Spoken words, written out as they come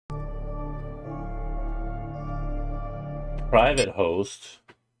Private host.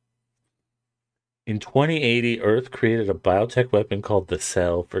 In 2080, Earth created a biotech weapon called the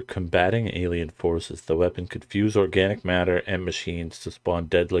Cell for combating alien forces. The weapon could fuse organic matter and machines to spawn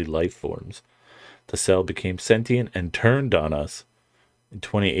deadly life forms. The Cell became sentient and turned on us. In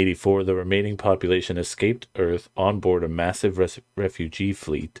 2084, the remaining population escaped Earth on board a massive refugee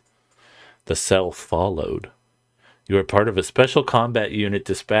fleet. The Cell followed. You are part of a special combat unit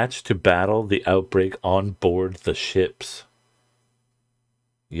dispatched to battle the outbreak on board the ships.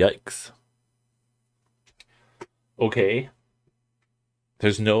 Yikes. Okay.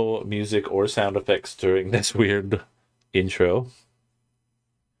 There's no music or sound effects during this weird intro.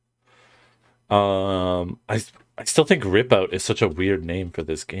 I still think Ripout is such a weird name for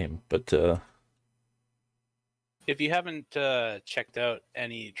this game, but if you haven't checked out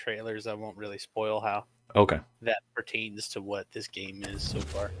any trailers, I won't really spoil how okay. that pertains to what this game is so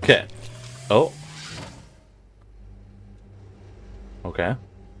far. Okay. Oh. Okay.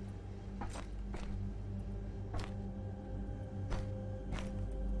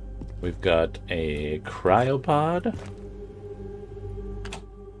 We've got a cryopod.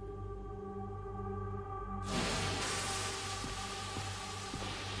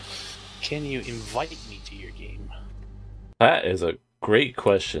 Can you invite me to your game? That is a great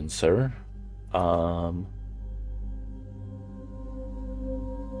question, sir.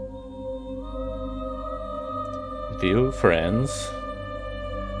 View friends.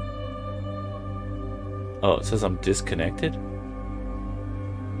 Oh, it says I'm disconnected?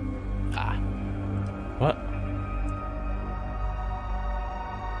 Ah. What?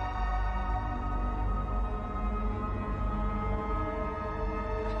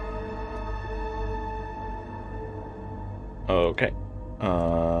 Okay.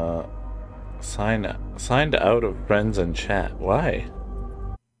 Signed out of friends and chat. Why?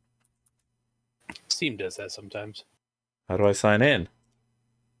 Steam does that sometimes. How do I sign in?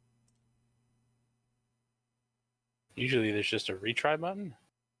 Usually there's just a retry button.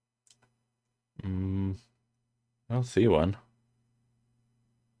 I don't see one.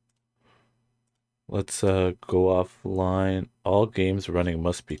 Let's go offline. All games running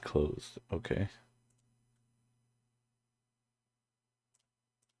must be closed. Okay.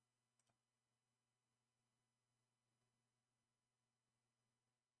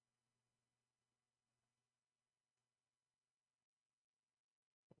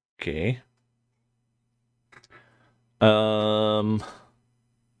 Okay.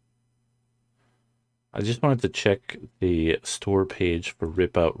 I just wanted to check the store page for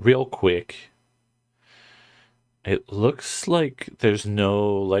Ripout real quick. It looks like there's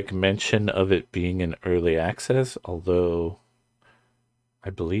no like mention of it being in early access, although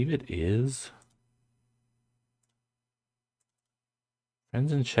I believe it is.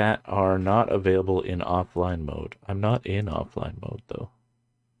 Friends in chat are not available in offline mode. I'm not in offline mode though.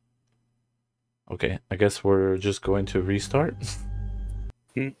 Okay, I guess we're just going to restart.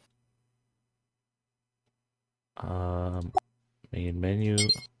 Main menu,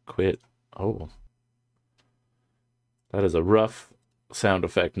 quit. Oh. That is a rough sound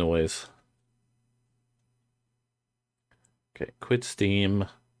effect noise. Okay, quit Steam.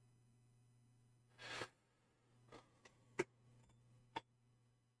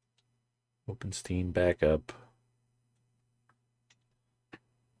 Open Steam back up.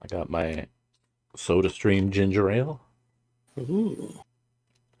 I got my SodaStream ginger ale. Ooh.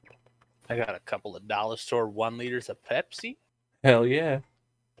 I got a couple of dollar store 1 liters of Pepsi. Hell yeah.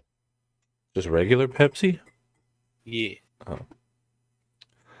 Just regular Pepsi? Yeah. Oh.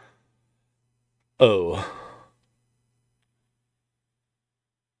 Oh.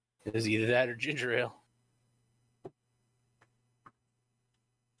 It's either that or ginger ale.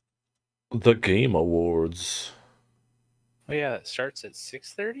 The Game Awards. Oh yeah, it starts at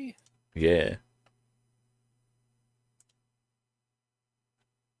 6:30? Yeah.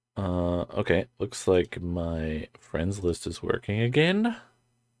 Okay. Looks like my friends list is working again.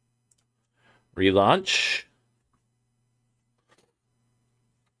 Relaunch.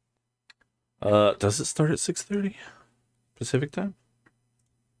 Does it start at 6:30 Pacific time?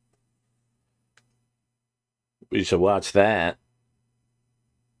 We should watch that.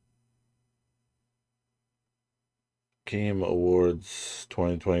 Game Awards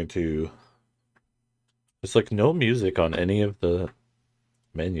 2022. There's like no music on any of the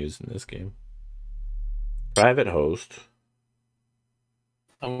menus in this game. Private host.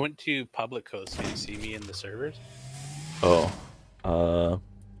 I went to public host. Can you see me in the servers? Oh.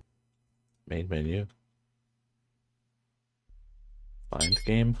 Main menu. Find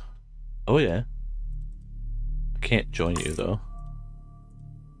game. Oh yeah. I can't join you though.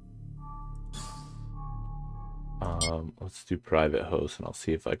 Let's do private host, and I'll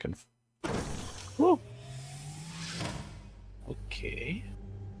see if I can. Whoa. Okay.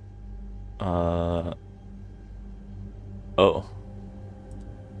 Oh.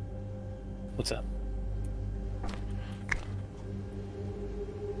 What's up?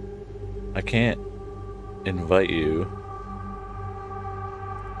 I can't invite you.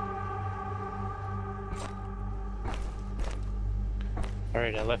 All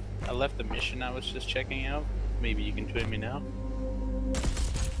right, I left the mission I was just checking out. Maybe you can join me now.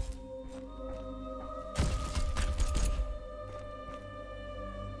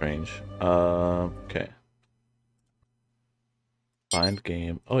 Strange. Okay. Find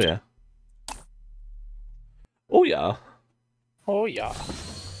game. Oh yeah. Oh yeah. Oh yeah.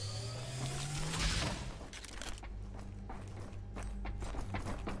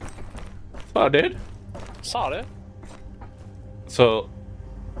 Oh, dude. Saw it. So,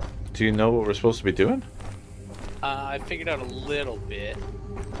 do you know what we're supposed to be doing? I figured out a little bit.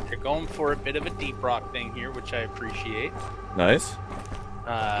 They're going for a bit of a deep rock thing here, which I appreciate. Nice.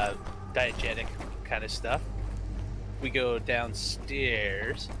 Diegetic kind of stuff. We go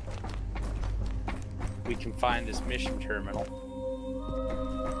downstairs. We can find this mission terminal.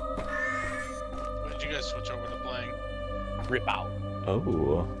 When did you guys switch over to playing? Ripout.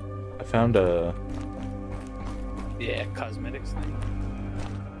 Oh, I found a. Yeah, cosmetics thing.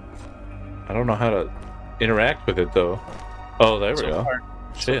 I don't know how to interact with it though. Oh, there we go.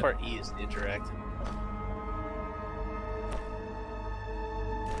 So Shit. far, E is to interact.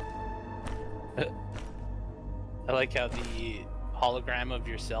 I like how the hologram of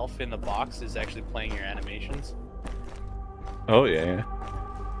yourself in the box is actually playing your animations. Oh yeah.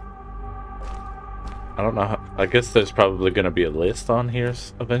 I don't know how. I guess there's probably gonna be a list on here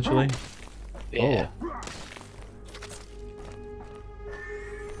eventually. Yeah.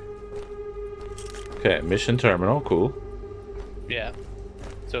 Okay, mission terminal, cool. Yeah.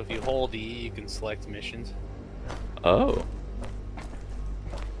 So if you hold E, you can select missions. Oh.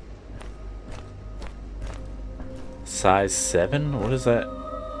 Size 7? What is that?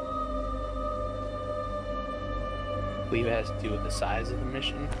 I believe it has to do with the size of the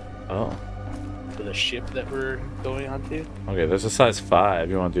mission. Oh. For the ship that we're going on to. Okay, there's a size 5.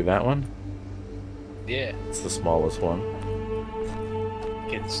 You want to do that one? Yeah. It's the smallest one.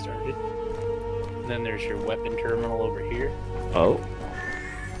 Get started. And then there's your weapon terminal over here. Oh.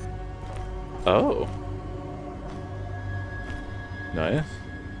 Oh. Nice.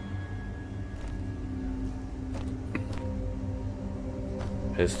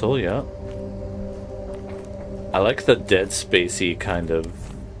 Pistol, yeah. I like the Dead Spacey kind of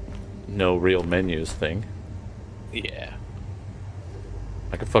no real menus thing. Yeah.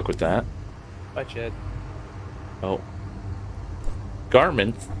 I can fuck with that. Bye, Chad. Oh.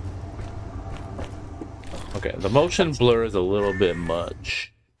 Garment. Okay, the motion blur is a little bit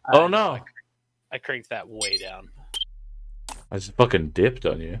much. Oh no! I cranked that way down. I just fucking dipped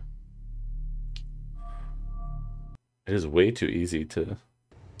on you. It is way too easy to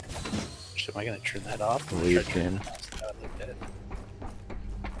So am I gonna turn that off? leave game. I like that.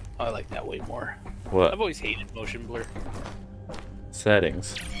 I like that way more. What? I've always hated motion blur.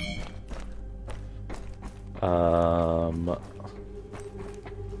 Settings.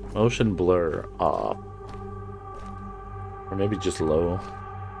 Motion blur off. Or maybe just low.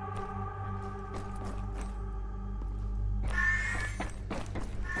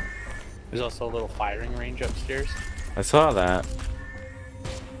 There's also a little firing range upstairs. I saw that.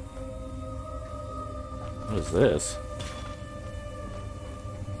 What is this?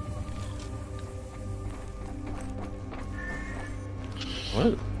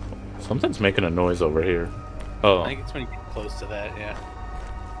 What? Something's making a noise over here. Oh. I think it's when you get close to that, yeah.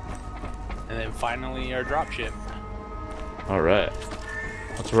 And then finally our dropship. Alright.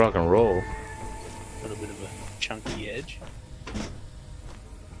 Let's rock and roll. A little bit of a chunky edge.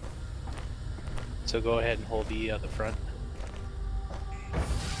 So go ahead and hold E on the front.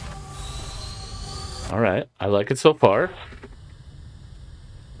 Alright. I like it so far.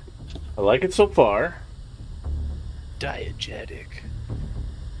 I like it so far. Diegetic.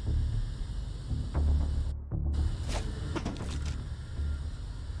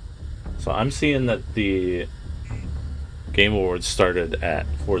 So I'm seeing that the Game Awards started at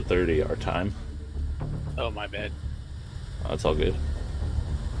 4:30 our time. Oh, my bad. That's all good.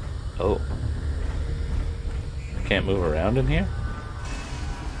 Oh. Can't move around in here?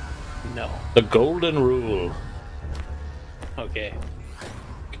 No. The golden rule. Okay.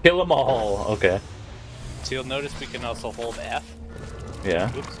 Kill them all. Okay. So you'll notice we can also hold F.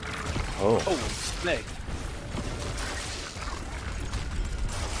 Yeah. Oops. Oh. Oh, snake.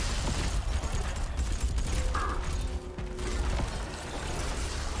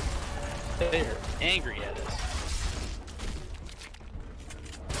 They're angry at us.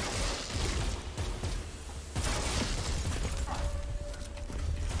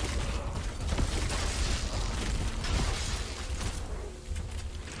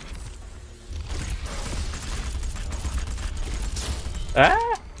 Ah!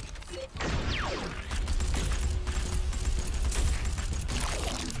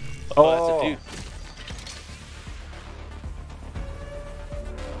 Oh, that's a dude.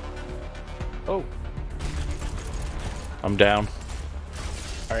 Oh, I'm down.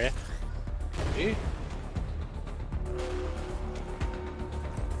 are ya? Dude.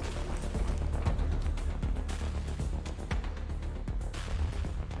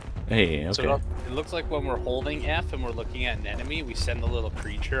 Hey, okay. So it looks like when we're holding F and we're looking at an enemy, we send the little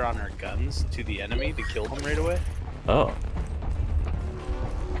creature on our guns to the enemy to kill them right away. Oh.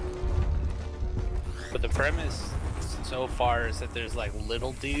 But the premise so far is that there's like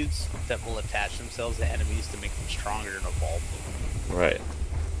little dudes that will attach themselves to enemies to make them stronger and evolve them. Right.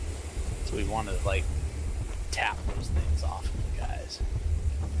 So we want to like tap those things off of the guys.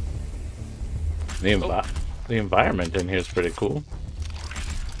 The environment in here is pretty cool.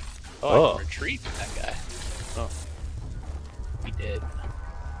 Oh, I can retreat from that guy. Oh. He did.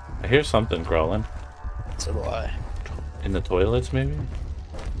 I hear something crawling. So do I. In the toilets, maybe?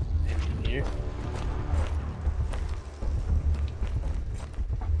 In here.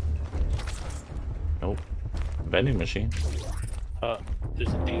 Nope. Vending machine.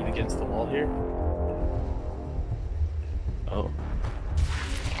 There's a dude against the wall here. Oh.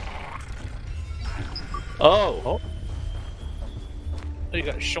 Oh! Oh, you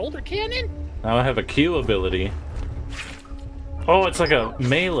got a shoulder cannon? Now I have a Q ability. Oh, it's like a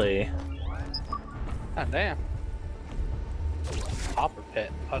melee. God damn. Hopper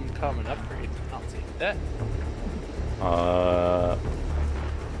pet, uncommon upgrade. I'll take that.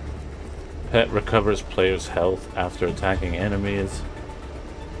 Pet recovers player's health after attacking enemies.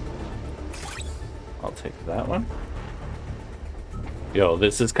 I'll take that one. Yo,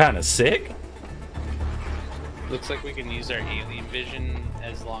 this is kind of sick. Looks like we can use our alien vision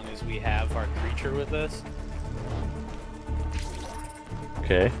as long as we have our creature with us.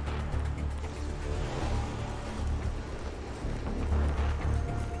 Okay.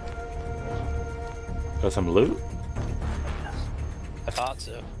 Got some loot? I thought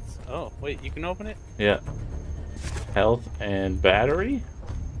so. Oh, wait, you can open it? Yeah. Health and battery?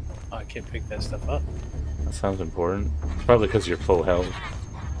 Oh, I can't pick that stuff up. That sounds important. Probably because you're full health.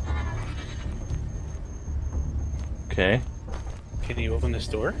 Okay. Can you open this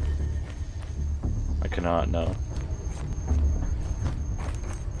door? I cannot, no.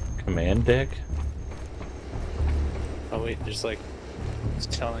 Command deck? Oh wait, there's like, it's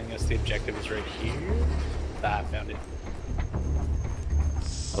telling us the objective is right here. Ah, I found it.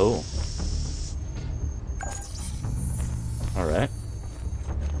 Oh. Alright.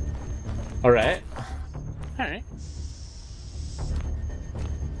 Alright. Alright.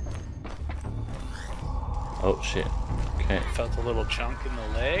 Oh shit. Okay. Felt a little chunk in the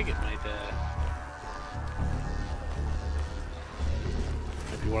leg. It might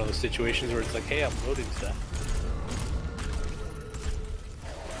be one of those situations where it's like, hey, I'm loading stuff.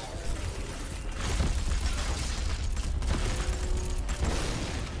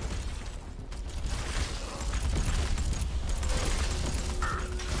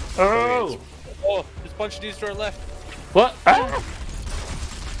 Oh! Oh, there's a bunch of dudes to our left. What? Ah!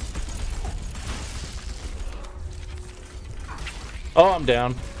 Oh, I'm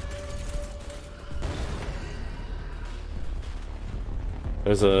down.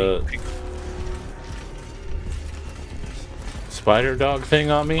 There's a spider dog thing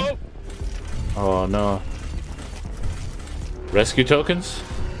on me. Oh no. Rescue tokens?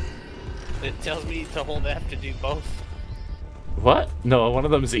 It tells me to hold F to do both. What? No, one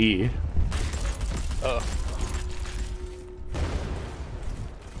of them's E. Oh.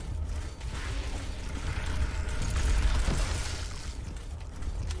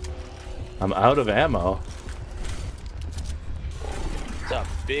 I'm out of ammo. It's a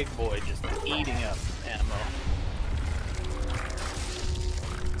big boy just eating up ammo.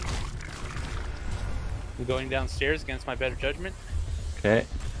 I'm going downstairs against my better judgment. Okay.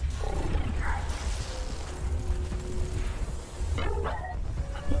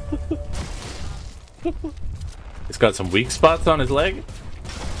 He's got some weak spots on his leg.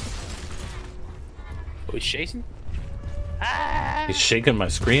 Oh, he's chasing? He's shaking my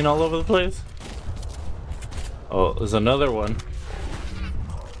screen all over the place. Oh, there's another one.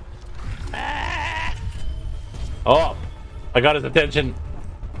 Oh, I got his attention.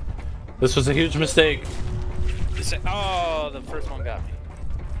 This was a huge mistake. Oh, the first one got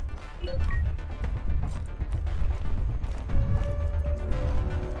me.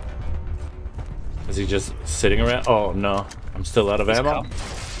 Is he just sitting around? Oh no, I'm still out of ammo.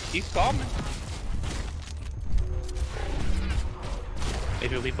 He's coming.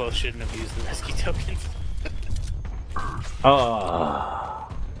 Maybe we both shouldn't have used the rescue tokens. Oh.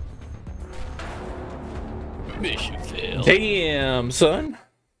 Mission failed. Damn, son.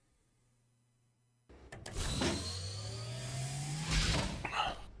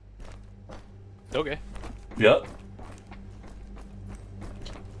 Okay. Yep.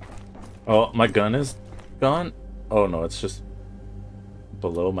 Oh, my gun is gone? Oh no, it's just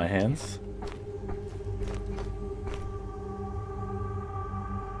below my hands.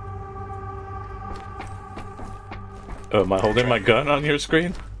 Oh, am I holding my gun on your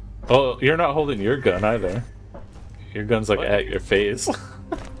screen? Oh, you're not holding your gun either. Your gun's like at your face.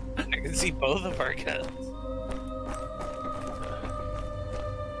 I can see both of our guns.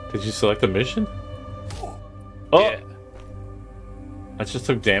 Did you select the mission? Oh! Yeah. I just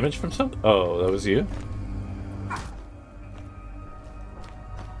took damage from something? Oh, that was you?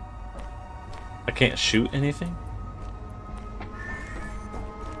 I can't shoot anything?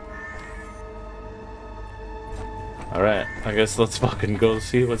 Alright, I guess let's fucking go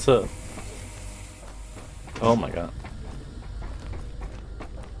see what's up. Oh my god.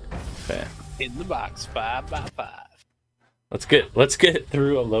 Okay. In the box, 5x5. Let's get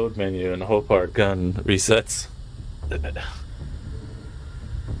through a load menu and hope our gun resets.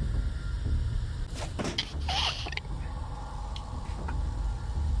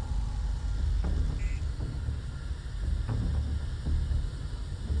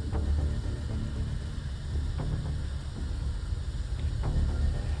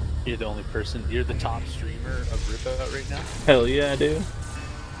 You're the only person, you're the top streamer of Ripout right now? Hell yeah, dude.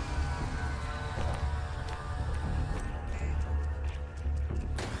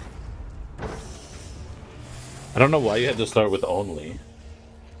 I don't know why you had to start with only.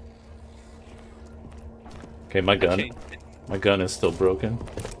 Okay, my gun is still broken.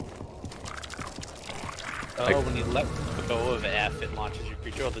 Oh, when you let go of F, it launches your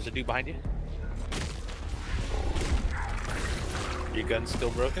creature. Oh, there's a dude behind you. Your gun's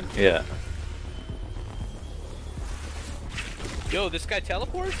still broken? Yeah. Yo, this guy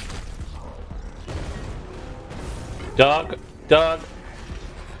teleports? Dog! Dog!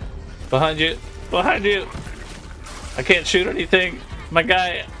 Behind you! Behind you! I can't shoot anything! My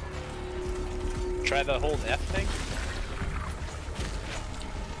guy! Try the hold F thing.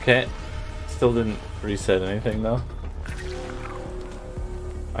 Okay. Still didn't reset anything though.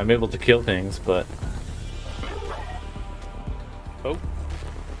 I'm able to kill things, but... Oh.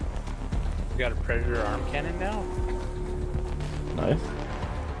 We got a Predator arm cannon now? Nice.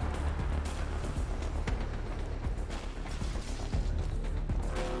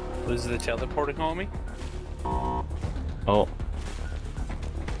 Was the teleporting homie? Oh.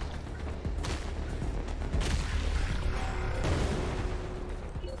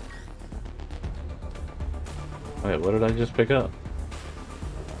 Wait, what did I just pick up?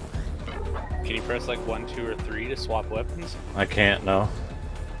 Can you press like 1, 2, or 3 to swap weapons? I can't, no.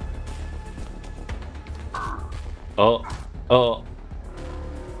 Oh. Oh.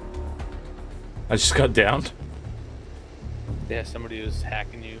 I just got downed. Yeah, somebody was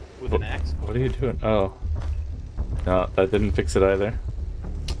hacking you with an axe. What are you doing? Oh. No, that didn't fix it either.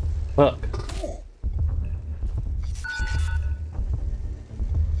 Fuck.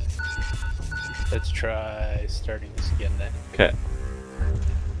 Let's try starting this again then. Okay.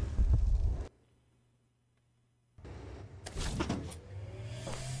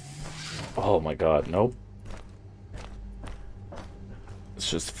 Oh my god, nope.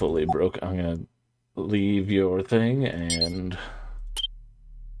 It's just fully broke. I'm gonna leave your thing and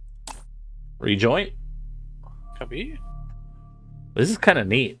rejoin. Copy. This is kind of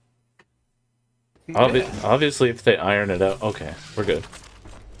neat. Obviously, if they iron it out, okay, we're good.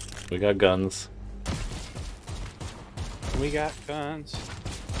 We got guns. We got guns.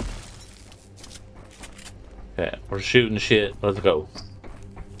 Okay, we're shooting shit. Let's go.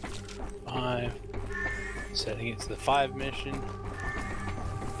 5. Setting it to the 5 mission.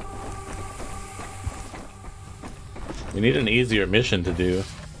 We need an easier mission to do.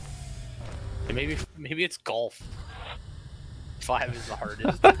 And maybe it's golf. 5 is the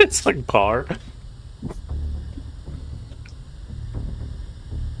hardest. It's like par.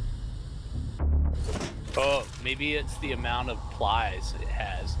 Oh, maybe it's the amount of plies it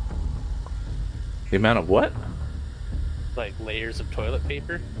has. The amount of what? Like layers of toilet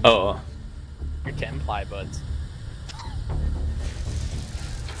paper. Oh. Your 10 ply buds.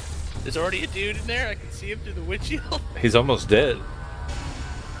 There's already a dude in there. I can see him through the windshield. He's almost dead.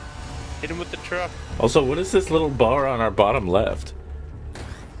 Hit him with the truck. Also, what is this little bar on our bottom left?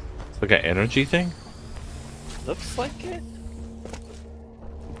 It's like an energy thing? Looks like it.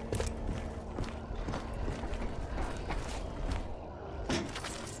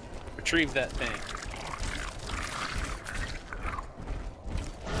 Retrieve that thing.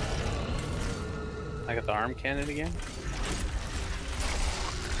 I got the arm cannon again.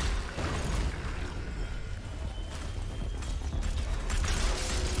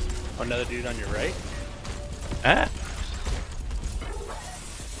 Oh, another dude on your right. Ah.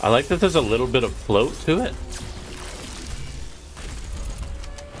 I like that there's a little bit of float to it.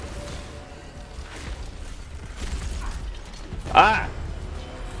 Ah!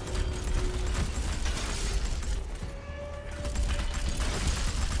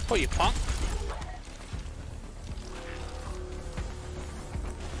 Oh, you punk!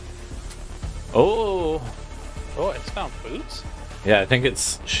 Oh! Oh, it's found boots? Yeah, I think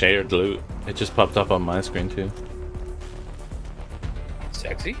it's shared loot. It just popped up on my screen too.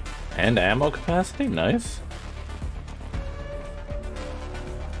 Sexy. And ammo capacity? Nice.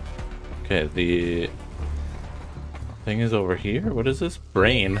 Okay, the thing is over here. What is this?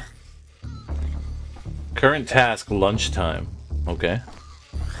 Brain. Current task, lunchtime. Okay.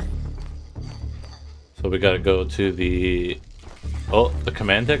 So we gotta go to the... Oh, the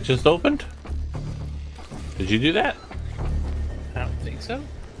command deck just opened? Did you do that? I don't think so.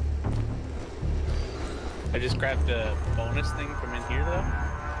 I just grabbed a bonus thing from in here, though.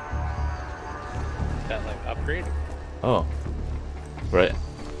 That, like, upgrade. Oh. Right.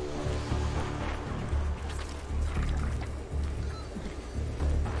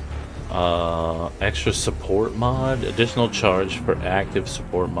 Extra support mod. Additional charge for active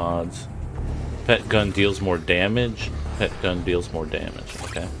support mods. Pet gun deals more damage. Pet gun deals more damage.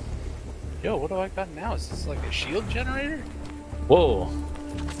 Okay. Yo, what do I got now? Is this like a shield generator? Whoa.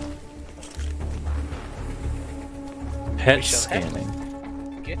 Pet We shall have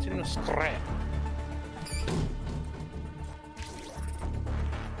scanning. Get in the scrap.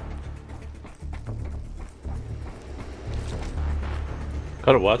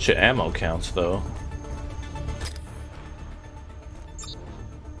 Gotta watch your ammo counts though.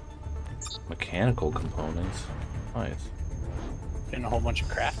 Mechanical components. Nice. And a whole bunch of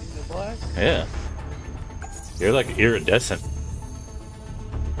crafting supplies? Yeah. You're like iridescent.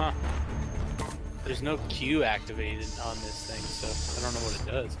 Huh. There's no Q activated on this thing, so I don't know what it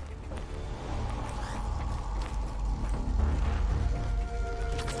does.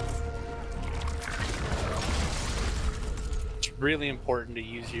 It's really important to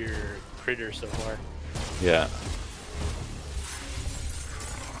use your critter so far. Yeah.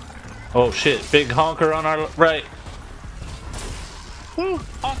 Oh shit, big honker on our right. Woo!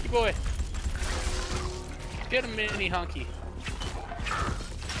 Honky boy! Get a mini honky.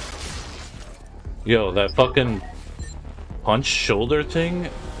 Yo, that fucking punch shoulder thing.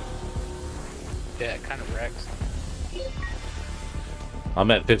 Yeah, it kind of wrecks.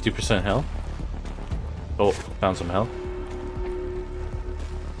 I'm at 50% health. Oh, found some health.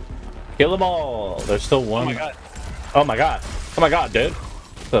 Kill them all. There's still one. Oh my god. Oh my god. Oh my god, dude.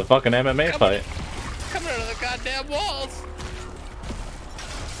 It's a fucking MMA fight. Come out of the goddamn walls!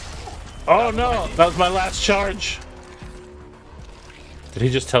 Oh no, that was my last charge. Did he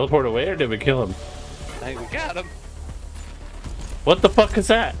just teleport away or did we kill him? I think we got him. What the fuck is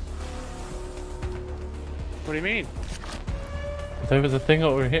that? What do you mean? There was a thing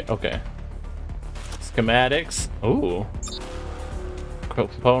over here. Okay. Schematics. Ooh.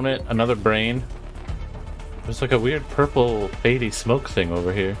 Component. Another brain. There's like a weird purple fadey smoke thing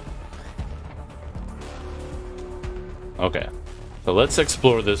over here. Okay. So let's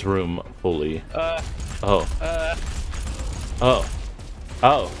explore this room fully. Oh. Oh.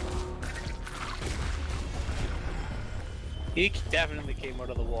 Oh. He definitely came out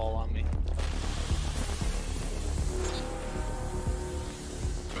of the wall on me.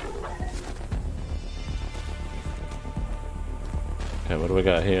 Okay, what do we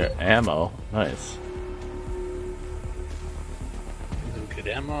got here? Ammo. Nice. Good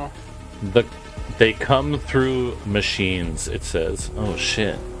ammo. They come through machines, it says. Oh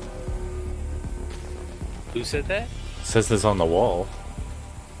shit. Who said that? It says this on the wall.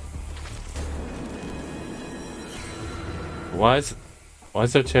 Why is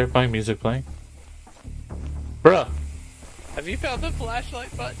there terrifying music playing? Bruh! Have you found the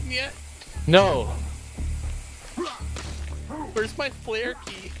flashlight button yet? No! Where's my flare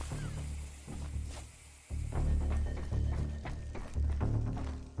key?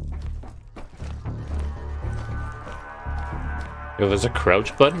 Yo, there's a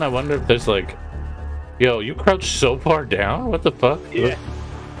crouch button? I wonder if there's like... Yo, you crouch so far down? What the fuck? Yeah.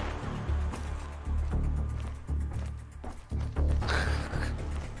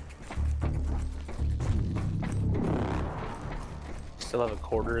 still have a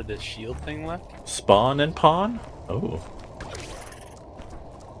quarter of this shield thing left. Spawn and pawn? Oh.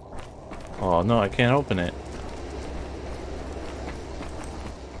 Oh no, I can't open it.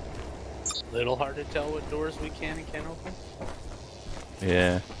 Little hard to tell what doors we can and can't open.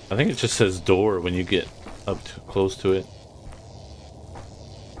 Yeah, I think it just says door when you get up to, close to it.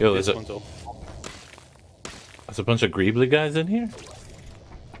 Yo, This one's open. there's a bunch of Greebly guys in here?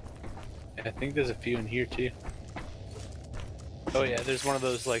 I think there's a few in here too. Oh yeah, there's one of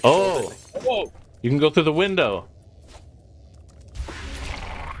those like. Oh! Whoa! You can go through the window.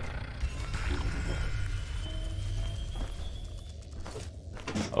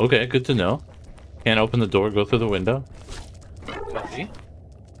 Okay, good to know. Can't open the door, go through the window. Copy.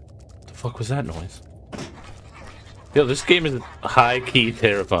 What the fuck was that noise? Yo, this game is high-key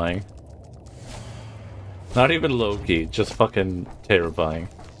terrifying. Not even low-key, just fucking terrifying.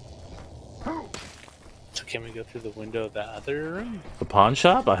 So can we go through the window of that other room? The pawn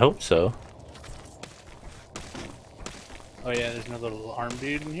shop? I hope so. Oh yeah, there's another little arm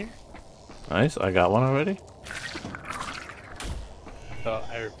dude in here. Nice, I got one already. Oh,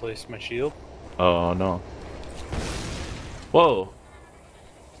 I replaced my shield. Oh no. Whoa!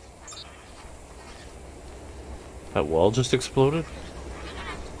 That wall just exploded?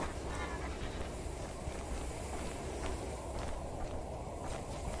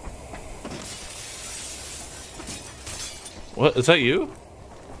 What? Is that you?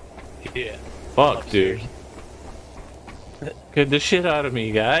 Yeah. Fuck, Upstairs. dude. Get the shit out of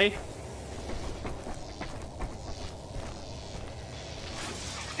me, guy.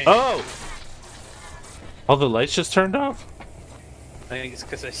 Oh! All the lights just turned off? I think it's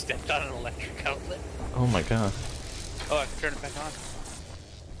because I stepped on an electric outlet. Oh my god. Oh, I can turn it back on.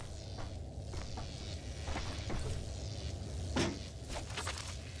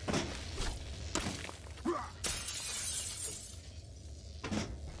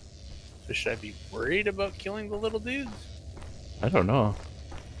 So should I be worried about killing the little dudes? I don't know.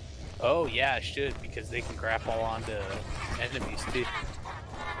 Oh yeah, I should, because they can grapple onto enemies too.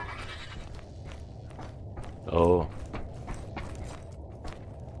 Oh.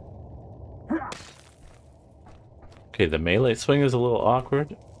 Okay, the melee swing is a little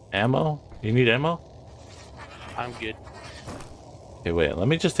awkward. Ammo? You need ammo? I'm good. Okay, wait, let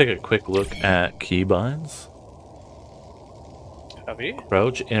me just take a quick look at keybinds. Copy.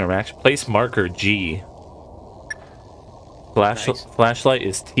 Approach, interaction, place marker G. Nice. Flashlight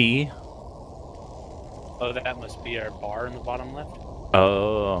is T. Oh, that must be our bar in the bottom left.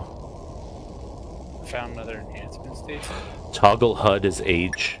 Oh. Found another enhancement station. Toggle HUD is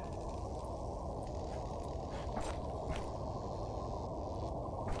H.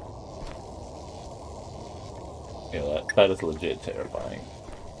 Yeah, that is legit terrifying.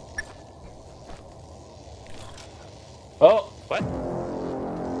 Oh! What?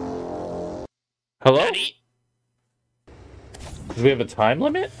 Hello? Daddy? Do we have a time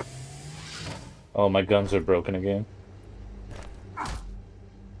limit? Oh, my guns are broken again.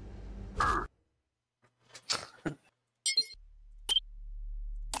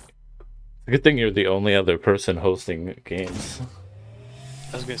 Good thing you're the only other person hosting games.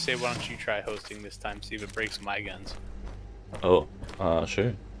 I was gonna say, why don't you try hosting this time, see if it breaks my guns. Oh,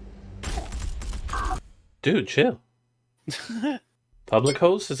 sure. Dude, chill. Public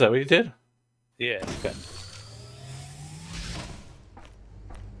host? Is that what you did? Yeah. Okay.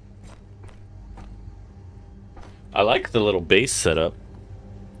 I like the little base setup.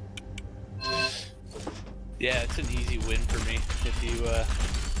 Yeah, it's an easy win for me if you,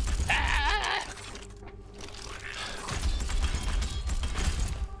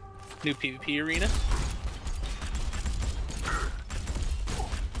 New PvP arena?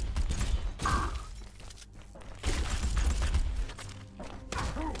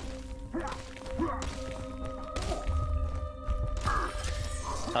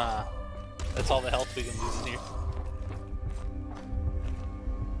 That's all the health we can lose in here.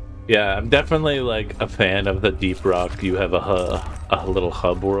 Yeah, I'm definitely like a fan of the Deep Rock. You have a little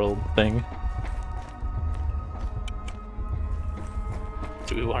hub world thing.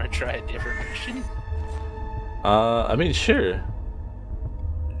 Do we want to try a different mission? I mean, sure.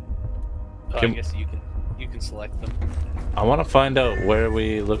 Oh, I guess you can select them. I want to find out where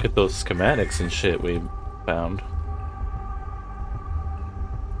we look at those schematics and shit we found.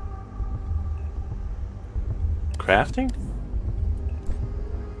 Crafting?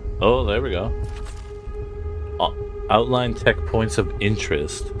 Oh, there we go. Outline tech points of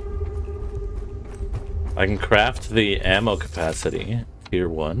interest. I can craft the ammo capacity. Tier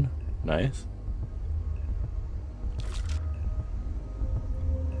 1. Nice.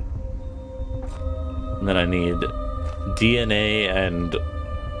 And then I need DNA and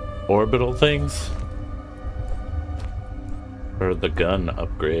orbital things for the gun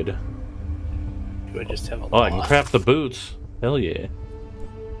upgrade. Do I just have a Oh, I can craft the boots. Hell yeah.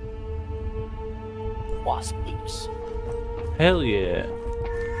 wasp boots? Hell yeah.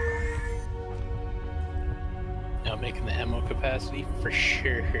 Now making the ammo capacity for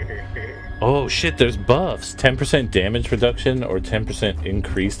sure. Oh shit, there's buffs. 10% damage reduction or 10%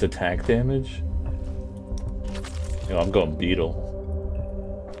 increased attack damage. Yo, I'm going beetle.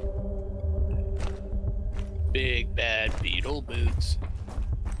 Big bad beetle boots.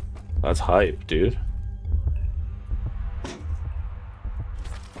 That's hype, dude.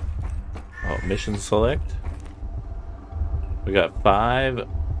 Oh, mission select. We got 5.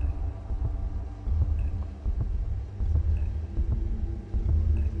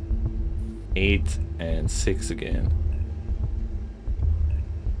 Eight and 6 again.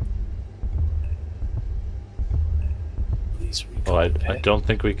 Please Oh, I recall don't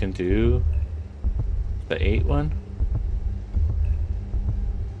think we can do the 8 one.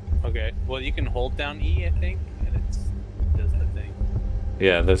 Okay, well you can hold down E, I think, and it does the thing.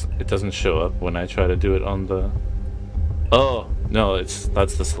 Yeah, it doesn't show up when I try to do it on the. Oh no,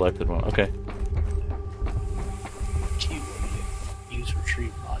 that's the selected one. Okay. Use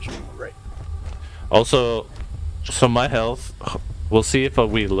retrieve module, right? Also, so my health, we'll see if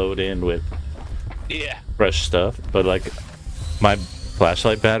we load in with Yeah. fresh stuff, but like my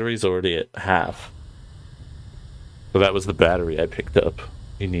flashlight battery's already at half. So that was the battery I picked up.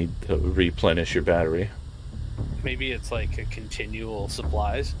 You need to replenish your battery. Maybe it's like a continual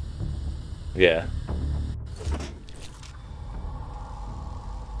supplies. Yeah.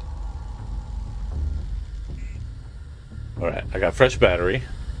 Alright, I got fresh battery.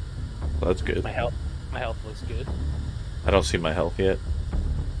 That's good. My health looks good. I don't see my health yet.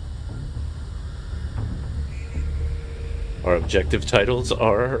 Our objective titles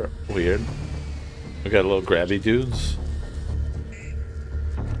are weird. We got little grabby dudes.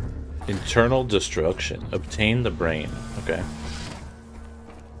 Internal destruction. Obtain the brain. Okay.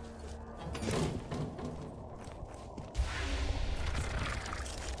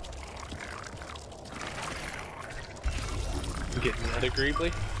 You getting that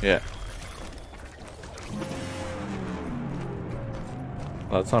agreeably? Yeah.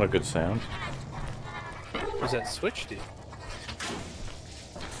 Well, that's not a good sound. What does that switch do?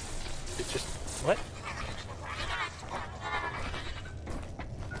 It just... what?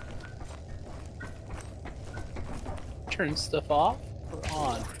 Turn stuff off or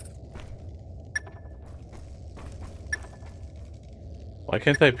on? Why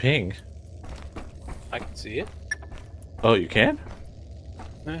can't I ping? I can see it. Oh, you can?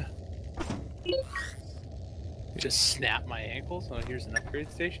 Yeah. Just snap my ankles. Oh, here's an upgrade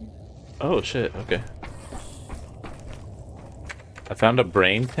station. Oh shit, okay. I found a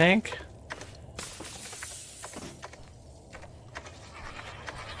brain tank.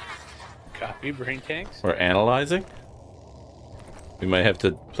 Copy brain tanks. We're analyzing. We might have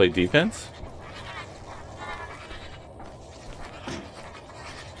to play defense.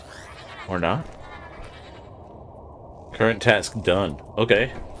 Or not. Current task done.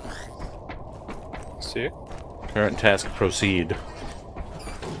 Okay. Sick. Current task proceed.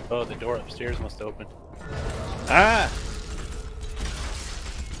 Oh, the door upstairs must open. Ah!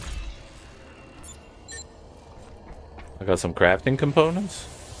 I got some crafting components.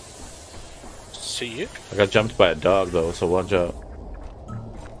 See it. I got jumped by a dog though, so watch out.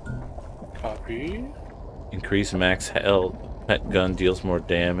 Copy. Increase max health. Pet gun deals more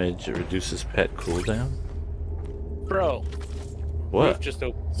damage. It reduces pet cooldown. Bro. What? Roof just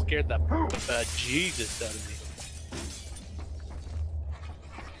scared the Jesus out of me.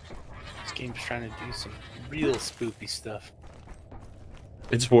 This game's trying to do some real spoopy stuff.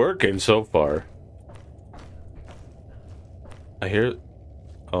 It's working so far. I hear.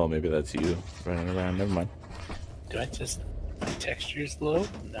 Oh, maybe that's you running around. Never mind. Do I just... my texture's low?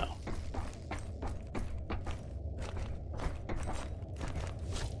 No.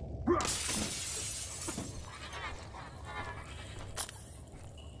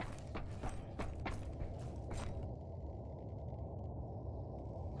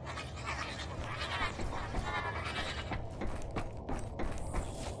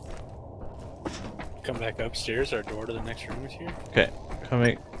 Come back upstairs. Our door to the next room is here. Okay,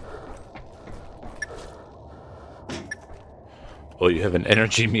 coming. Oh, you have an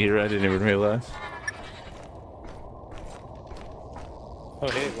energy meter? I didn't even realize. Oh,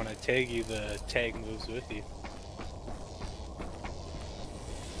 hey, when I tag you, the tag moves with you.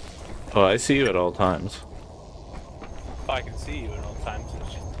 Oh, I see you at all times. Oh, I can see you at all times.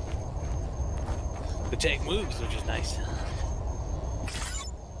 It's just... The tank moves, which is nice.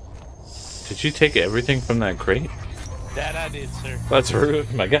 Did you take everything from that crate? That I did, sir. That's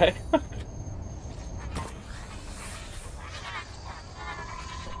rude, my guy.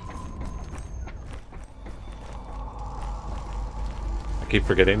 I keep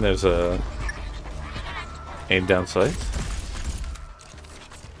forgetting there's a aim down sights.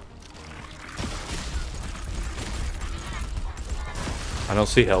 I don't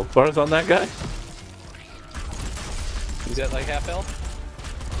see health bars on that guy. Is that like half health?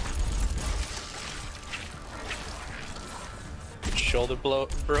 Shoulder blow,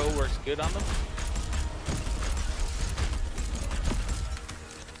 bro, works good on them.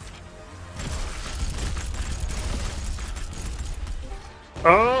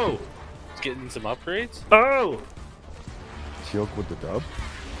 Oh! It's getting some upgrades. Oh! Yoke with the dub.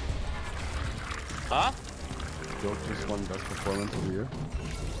 Huh? Yoke just won best performance of the year.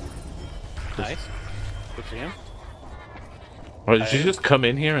 Nice. Good for him. Oh, did you just come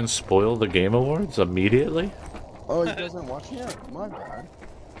in here and spoil the game awards immediately? Oh, you guys aren't watching it? My bad.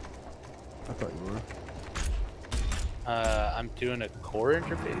 I thought you were. I'm doing a core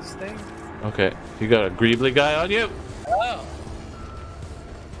interface thing. Okay, you got a Greebly guy on you? Oh.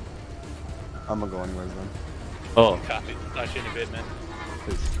 I'm gonna go anyways then. Oh, Copy. Talk to you in a bit, man.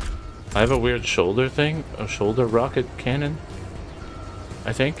 Peace. I have a weird shoulder thing, a shoulder rocket cannon,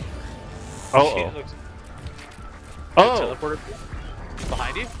 I think. Oh, Shit, looks oh, teleporter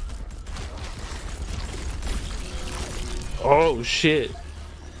behind you. oh shit!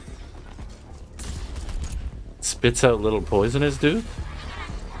 Spits out little poisonous dude.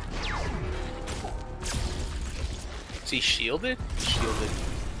 Is he shielded? Shielded.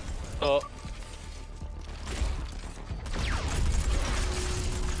 Oh.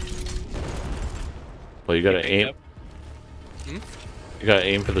 Well, you gotta Pick aim. up. Hmm? You gotta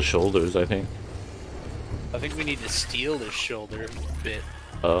aim for the shoulders, I think. I think we need to steal this shoulder a bit.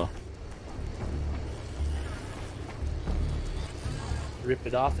 Oh, Rip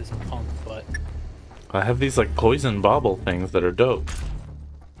it off his punk butt. I have these like poison bauble things that are dope.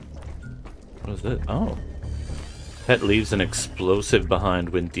 What is it? Oh, pet leaves an explosive behind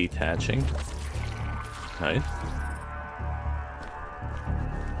when detaching. Nice.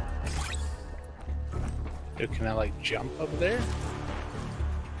 Dude, can I like jump up there?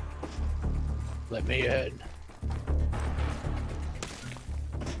 Let me in.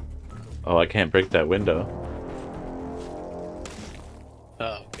 Oh, I can't break that window.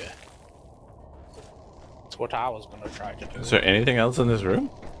 Oh, okay. That's what I was gonna try to do. Is there anything else in this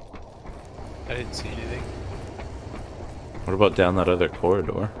room? I didn't see anything. What about down that other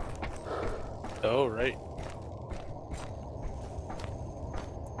corridor? Oh, right.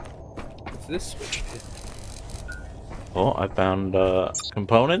 What's this switch do? Oh, I found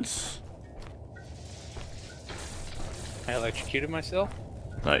components. I electrocuted myself?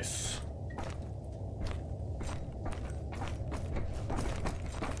 Nice.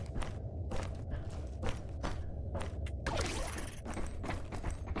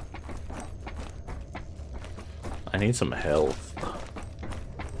 I need some health.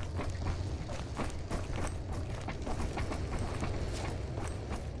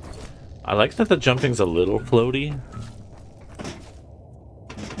 I like that the jumping's a little floaty.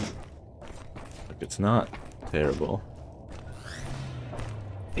 Like it's not terrible.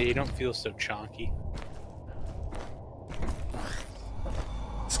 Yeah, you don't feel so chonky.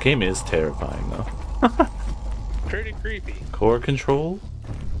 This game is terrifying though. Pretty creepy. Core control?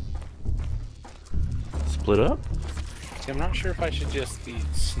 Split up? See, I'm not sure if I should just be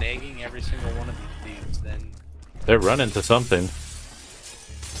snagging every single one of these dudes then. They're running to something.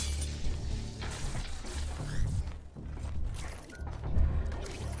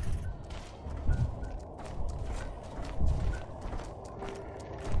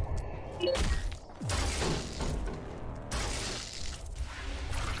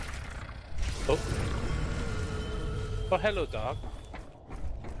 Oh. Oh, hello, dog.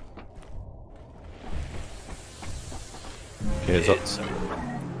 Okay, so It's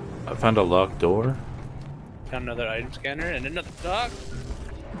I found a locked door. found another item scanner and another dog.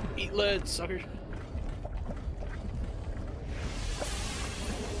 Eat lead, suckers.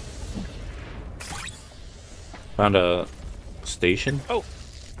 Found a station. Oh!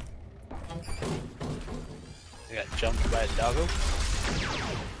 I got jumped by a doggo.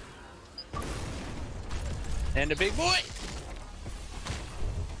 And a big boy!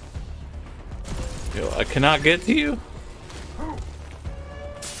 Yo, I cannot get to you.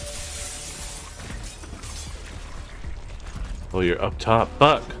 Oh, you're up top,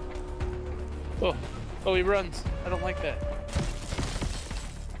 Buck. Oh, oh, he runs. I don't like that.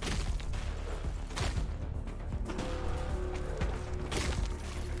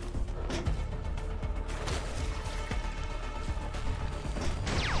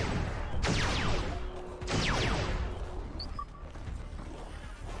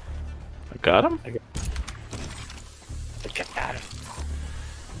 got him? I got him.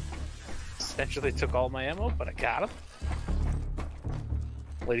 Essentially took all my ammo, but I got him.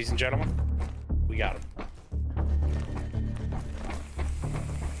 Ladies and gentlemen, we got him.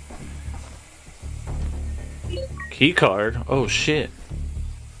 Key card? Oh shit.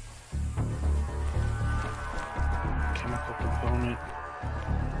 Chemical component.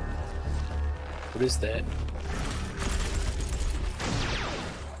 What is that?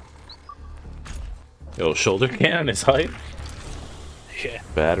 Yo, shoulder cannon is hype. Yeah.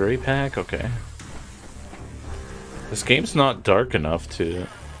 Battery pack? Okay. This game's not dark enough to...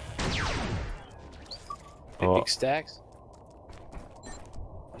 Big stacks?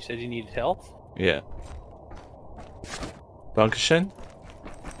 You said you needed health? Yeah. Dankeschön.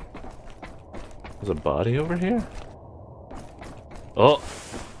 There's a body over here? Oh!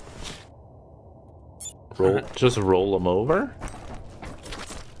 Roll, just roll them over?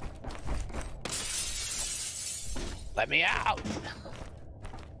 Let me out!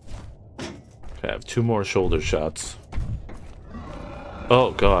 Okay, I have 2 more shoulder shots.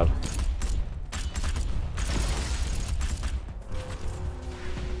 Oh god.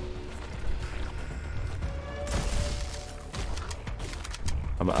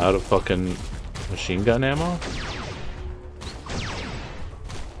 I'm out of fucking machine gun ammo.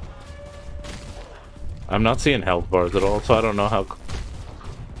 I'm not seeing health bars at all, so I don't know how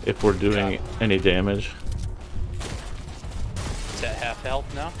if we're doing any damage. It's at half health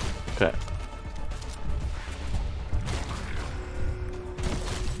now. Okay.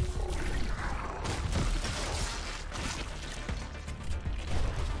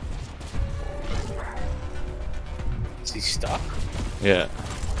 Is he stuck? Yeah.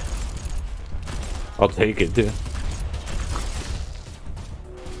 I'll take it, dude.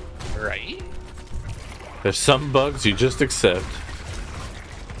 Right. There's some bugs you just accept.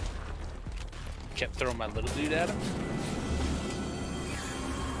 Kept throwing my little dude at him.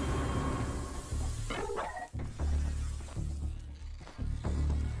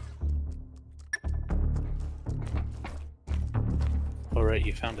 Alright,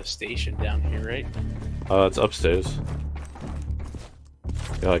 you found a station down here, right? It's upstairs.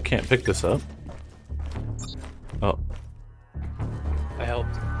 Yo, I can't pick this up. Oh. I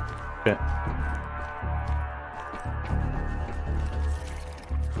helped. Okay.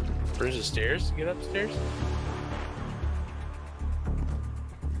 Where's the stairs to get upstairs?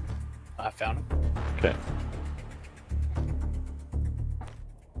 I found him. Okay.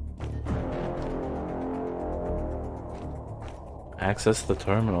 Access the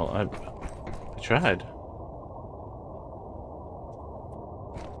terminal. I tried.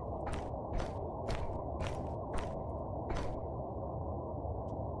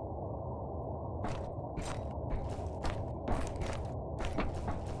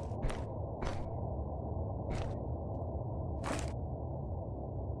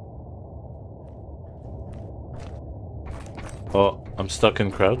 Oh, I'm stuck in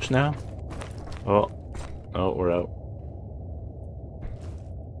crouch now? Oh, oh, we're out.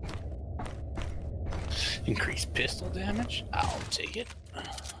 Increased pistol damage? I'll take it.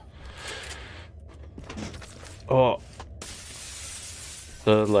 Oh.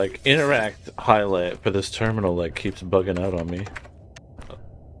 The, like, interact highlight for this terminal, like, keeps bugging out on me.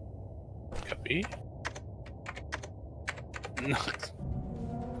 Copy.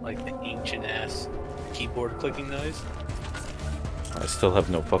 Like the ancient-ass keyboard clicking noise. I still have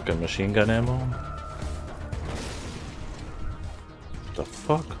no fucking machine gun ammo. The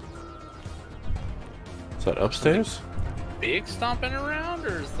fuck? Is that upstairs? Big stomping around,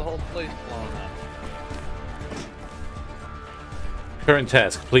 or is the whole place blown up? Current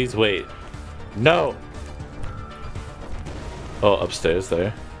task, please wait. No! Oh, upstairs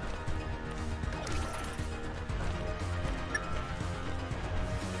there.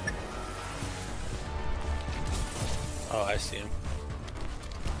 Oh, I see him.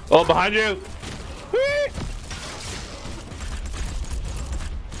 Oh, behind you! Whee!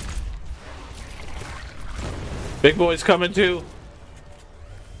 Big boy's coming too.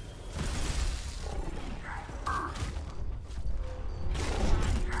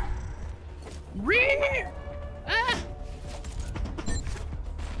 Ah!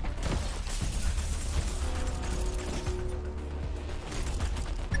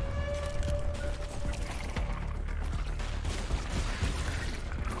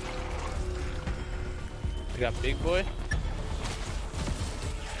 We got big boy.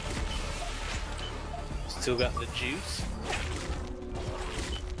 Still got the juice.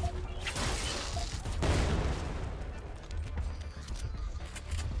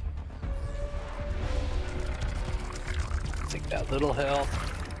 Take that little health.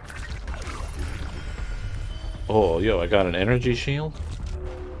 Oh, yo, I got an energy shield.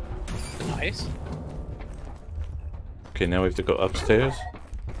 Nice. Okay, now we have to go upstairs.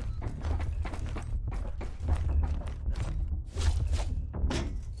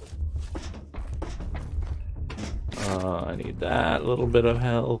 I need that little bit of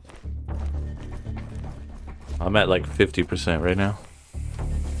health. I'm at like 50% right now.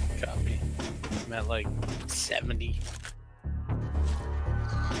 Copy. I'm at like 70.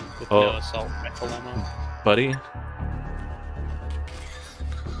 With Oh. no assault rifle ammo. Buddy.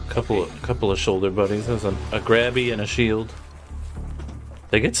 Couple of shoulder buddies. There's a grabby and a shield.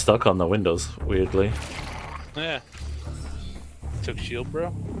 They get stuck on the windows, weirdly. Yeah. Took shield,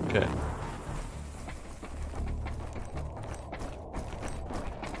 bro. Okay.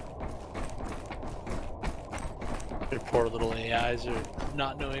 Their poor little AIs are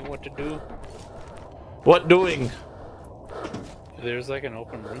not knowing what to do. What doing? There's like an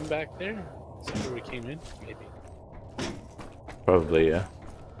open room back there. Is that where we came in? Maybe. Probably, yeah.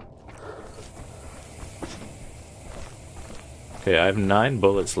 Okay, I have 9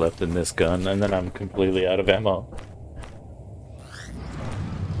 bullets left in this gun, and then I'm completely out of ammo.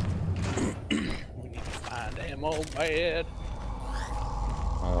 We need to find ammo bad.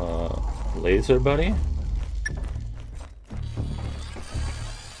 Laser buddy?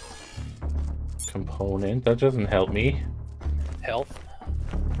 Component, that doesn't help me. Health.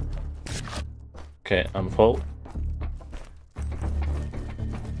 Okay, I'm full.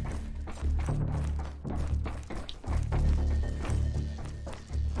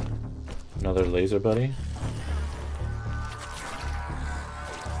 Another laser buddy.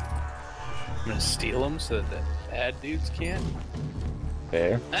 I'm gonna steal them so that the bad dudes can't.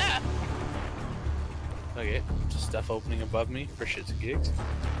 There. Ah! Okay, just stuff opening above me for shits and gigs.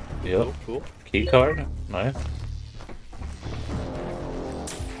 Yep. Oh, cool. Key card. Nice.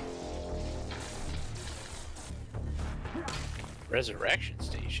 Resurrection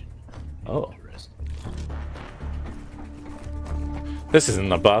station. Oh. Interesting. This isn't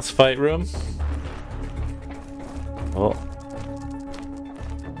the boss fight room. Oh,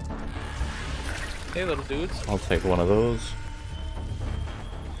 Hey, little dudes. I'll take one of those.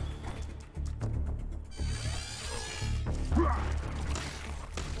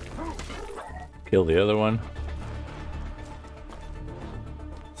 Kill the other one.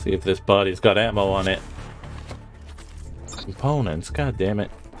 See if this body's got ammo on it. Components, god damn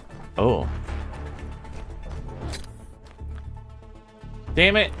it. Oh.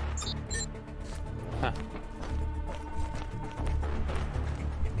 Damn it! Huh.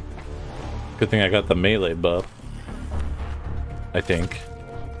 Good thing I got the melee buff. I think.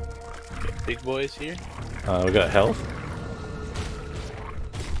 Got big boys here. We got health.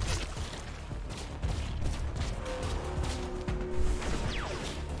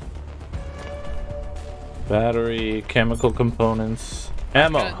 Battery, chemical components,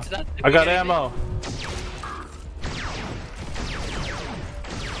 ammo. I got ammo.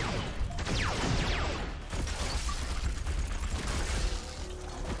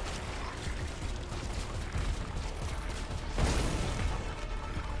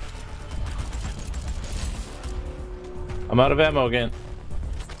 I'm out of ammo again.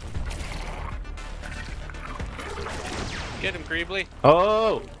 Get him, Greebly.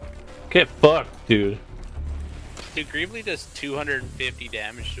 Oh, get fucked, dude. Dude, Greebly does 250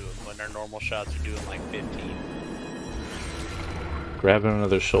 damage to him when our normal shots are doing like 15. Grabbing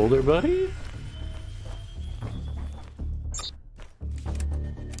another shoulder, buddy.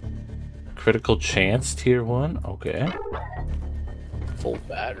 Critical chance, tier 1. Okay. Full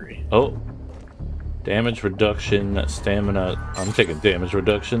battery. Oh. Damage reduction, stamina. I'm taking damage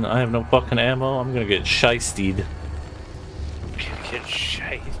reduction. I have no fucking ammo. I'm gonna get shiestied. Get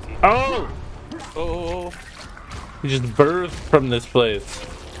shite. Oh! Oh. He just birthed from this place.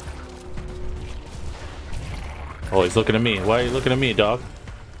 Oh, he's looking at me. Why are you looking at me, dog?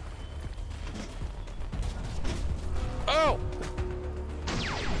 Oh!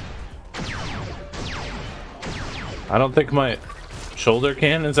 I don't think my shoulder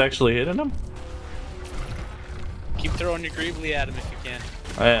cannon's actually hitting him. Keep throwing your Greebly at him if you can.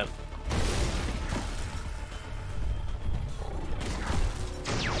 I am.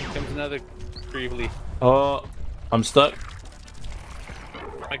 Here comes another Greebly. Oh, I'm stuck.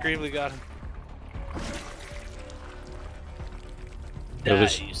 My Greebly got him. Yo,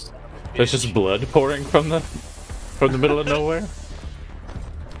 there's just blood pouring from the middle of nowhere.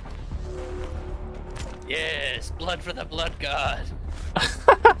 Yes, blood for the blood god.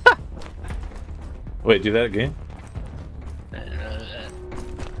 Wait, do that again.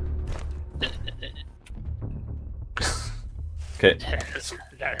 Okay.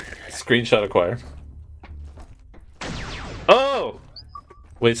 Screenshot acquired.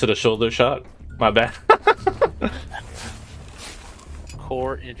 Wasted a shoulder shot. My bad.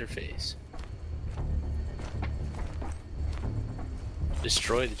 Core interface.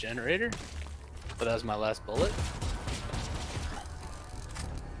 Destroy the generator? But that was my last bullet.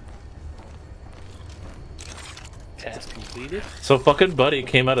 Task completed. So fucking Buddy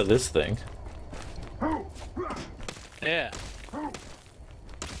came out of this thing. Yeah.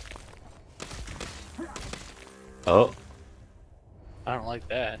 Oh. I don't like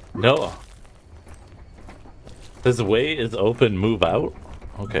that. No. This way is open, move out?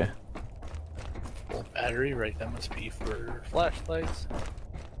 Okay. Full battery, right? That must be for flashlights.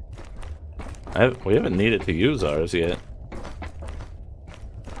 We haven't needed to use ours yet.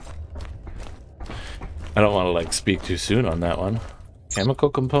 I don't want to like speak too soon on that one. Chemical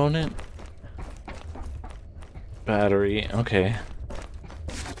component? Battery, okay.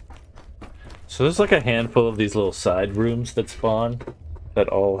 So there's like a handful of these little side rooms that spawn that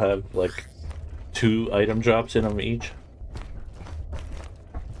all have like 2 item drops in them each.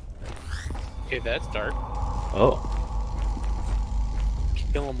 Okay, that's dark. Oh,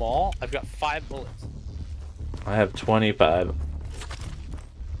 Kill them all. I've got 5 bullets. I have 25.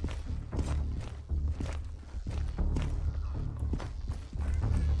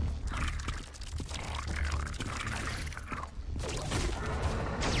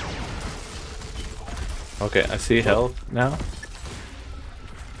 Okay, I see health now.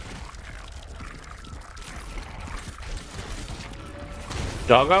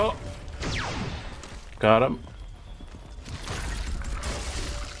 Doggo! Got him.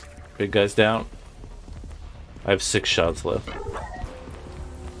 Big guy's down. I have 6 shots left.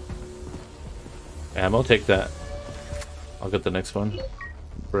 Ammo, take that. I'll get the next one.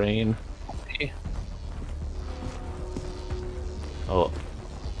 Brain. Okay. Oh.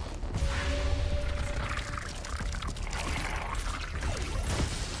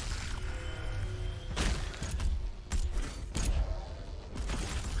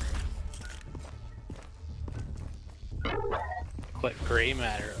 What gray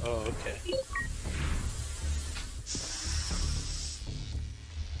matter? Oh, okay.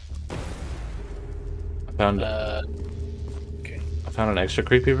 I found Okay. I found an extra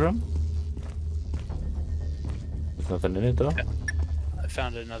creepy room. There's nothing in it though. I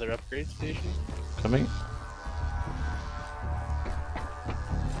found another upgrade station. Coming.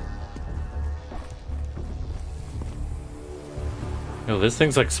 Yo, this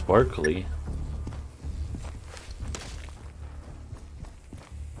thing's like sparkly.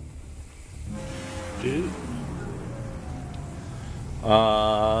 Dude.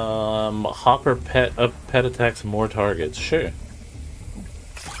 Hopper pet attacks more targets. Sure.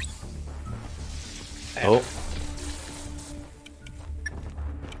 Oh.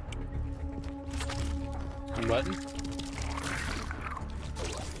 Button.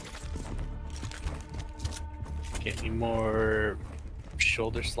 Get any more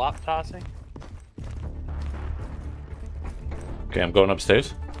shoulder slop tossing? Okay, I'm going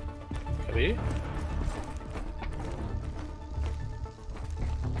upstairs. Copy.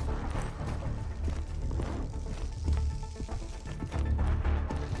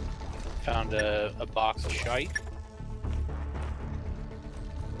 Found a box of shite.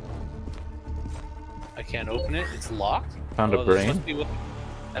 I can't open it. It's locked. Found a this brain.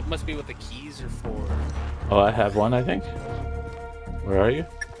 That must be what the keys are for. Oh, I have one, I think. Where are you?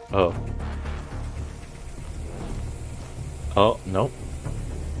 Oh. Oh, nope.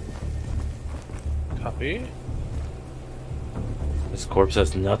 Copy. This corpse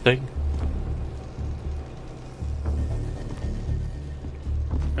has nothing.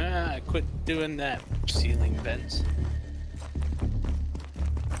 Quit doing that, ceiling vents.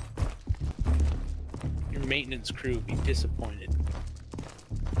 Your maintenance crew would be disappointed.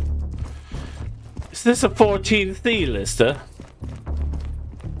 Is this a 14C, Lister?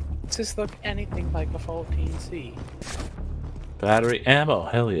 Does this look anything like a 14C? Battery ammo,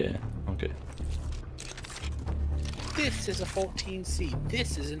 hell yeah. Okay. This is a 14C.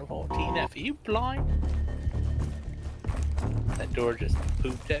 This isn't a 14F. Are you blind? That door just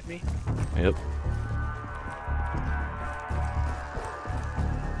pooped at me. Yep.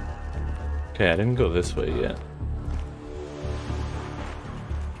 Okay, I didn't go this way yet.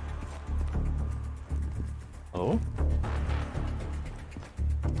 Oh?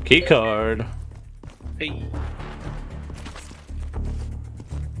 Key card. Hey.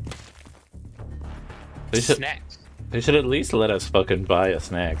 Snacks. They should at least let us fucking buy a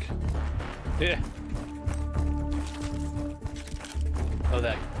snack. Yeah. Oh,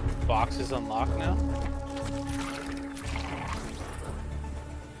 that box is unlocked now?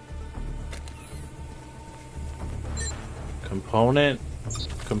 Component.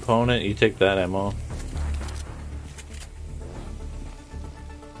 component. You take that ammo.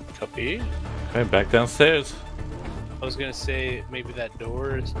 Copy. Okay, back downstairs. I was gonna say maybe that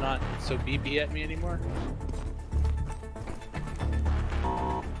door is not so BB at me anymore.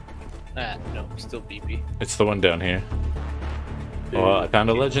 Ah, no, still BB. It's the one down here. Oh, I found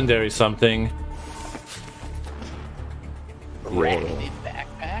a legendary something. Raggedy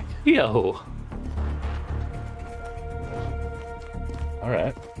backpack? Yo.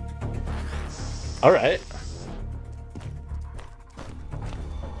 Alright. Alright.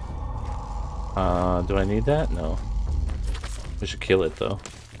 Do I need that? No. We should kill it though.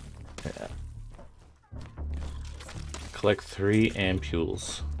 Yeah. Collect 3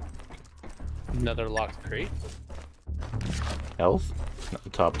 ampules. Another locked crate. Health?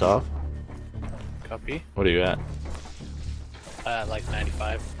 Not topped off. Copy. What are you at? Like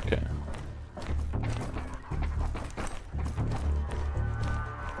 95. Okay.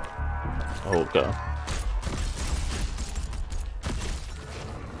 Oh, go.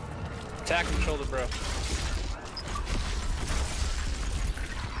 Attack him, shoulder, bro.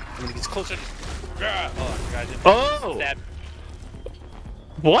 When he gets closer. Oh, God. Oh! Stab.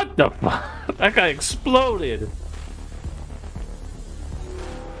 What the fuck? That guy exploded.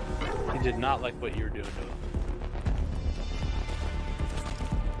 He did not like what you were doing to him.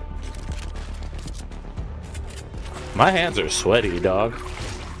 My hands are sweaty, dog.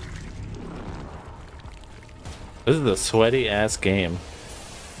 This is a sweaty ass game.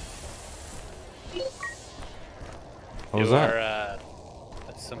 What was that?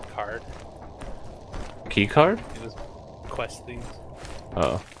 That's some card. Key card? It was quest things.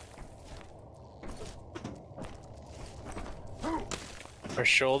 Oh. Our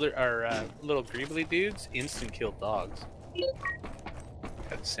little greebly dudes instant kill dogs.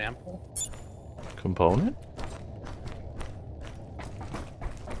 Got a sample? Component?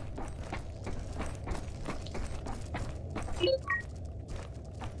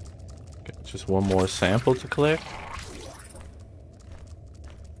 Okay, just one more sample to collect.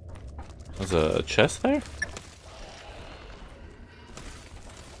 There's a chest there?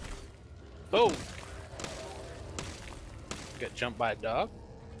 Oh! Got jumped by a dog?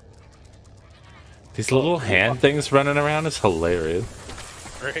 These little hand things running around is hilarious.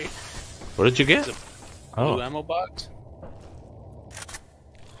 Right? What did you get? Blue Oh, ammo box?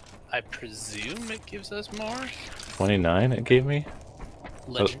 I presume it gives us more? 29 it gave me.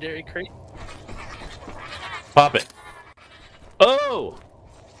 Legendary crate? Pop it. Oh!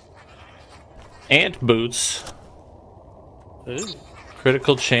 Ant boots. Ooh.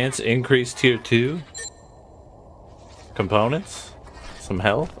 Critical chance increase tier 2. Components. Some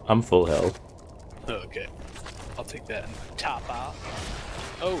health. I'm full health. Okay. I'll take that and top out.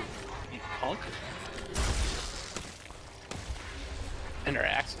 Oh, you punk. And our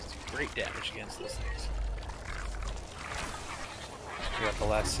axes do great damage against those things. We got the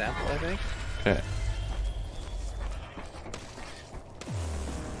last sample, I think. Okay.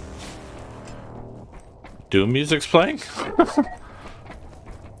 Doom music's playing?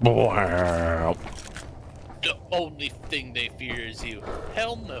 Wow. The only thing they fear is you.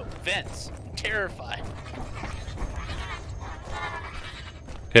 Hell no. Vents. Terrified.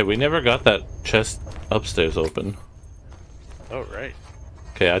 Okay, we never got that chest upstairs open. Oh, right.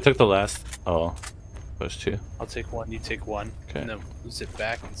 Okay, I took the last... Oh. Push 2. I'll take one, you take one. Okay. And then we'll zip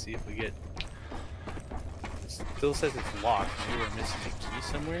back and see if we get... It still says it's locked. Maybe we're missing a key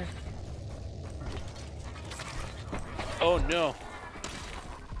somewhere. Oh no.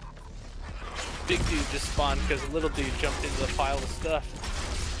 Big dude just spawned because a little dude jumped into the pile of stuff.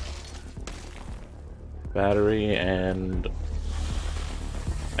 Battery and...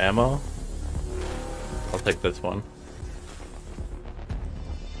 ammo? I'll take this one.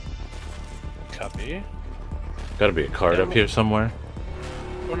 Copy. Gotta be a card up here somewhere.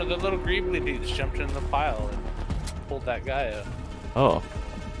 One of the little greebly dudes jumped in the pile and pulled that guy up. Oh.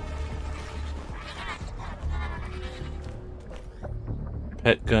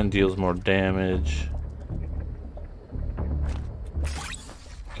 Pet gun deals more damage.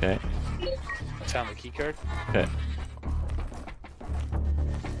 Okay. Found the key card. Okay.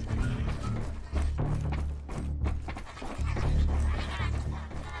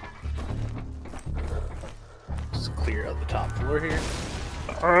 Just clear out the top floor here.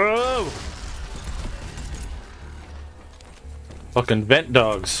 Oh! Fucking vent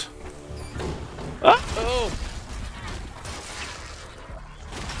dogs. Ah! Oh!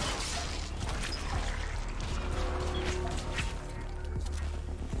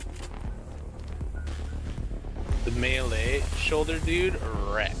 The melee shoulder dude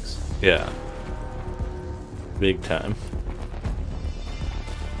wrecks. Yeah. Big time.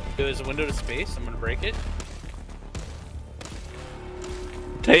 There's a window to space. I'm gonna break it.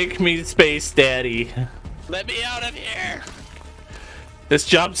 Take me, Space Daddy. Let me out of here. This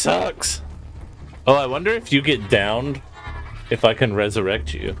job sucks. Oh, I wonder if you get downed, if I can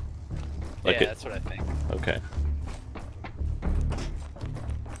resurrect you. Like yeah, that's what I think. Okay.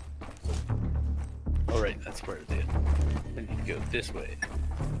 All right, that's where it is. Then you go this way.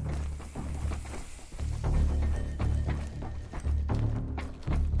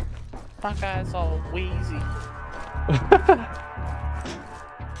 My guy's all wheezy.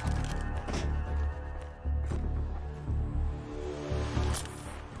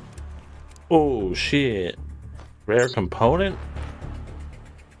 Oh shit! Rare component.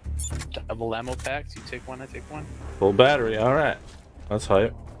 Double ammo packs. You take one, I take one. Full battery. All right, that's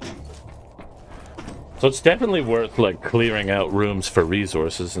hype. So it's definitely worth like clearing out rooms for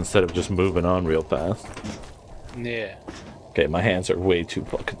resources instead of just moving on real fast. Yeah. Okay, my hands are way too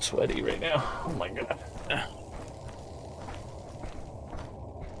fucking sweaty right now. Oh my god.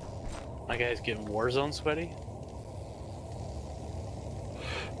 My guy's getting Warzone sweaty.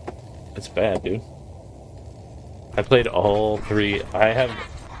 It's bad, dude. I played all 3. I have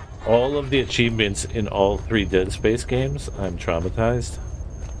all of the achievements in all 3 Dead Space games. I'm traumatized.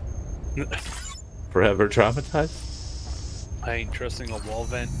 Forever traumatized. I ain't trusting a wall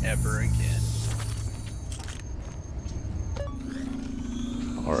vent ever again.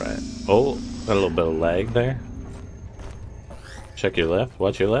 Alright. Oh, got a little bit of lag there. Check your left.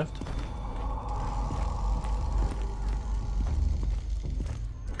 Watch your left.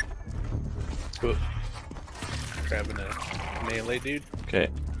 Ooh. Grabbing a melee dude. Okay.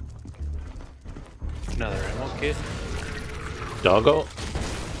 Another ammo kit. Doggo.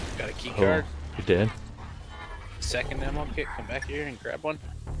 Got a key card. Oh, you did? Second ammo kit. Come back here and grab one.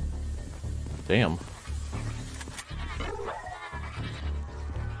 Damn.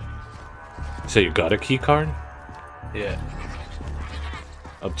 So you got a key card? Yeah.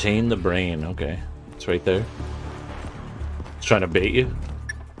 Obtain the brain. Okay. It's right there. It's trying to bait you.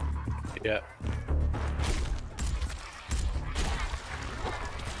 Yeah.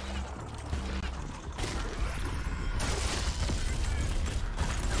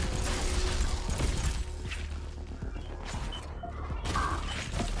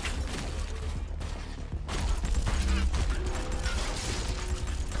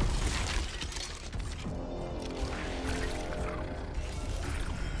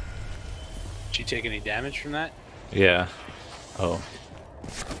 Did you take any damage from that? Yeah. Oh.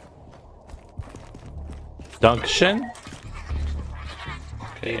 Dunction?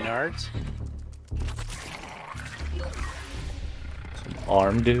 Okay. Nards? Some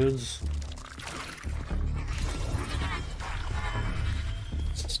arm dudes.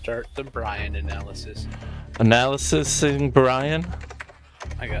 Start the Brian analysis. Analysising Brian.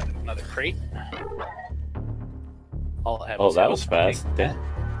 I got another crate. All I have Oh, is that health. was I'll fast. take that.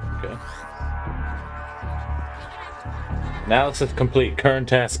 Okay. Analysis complete. Current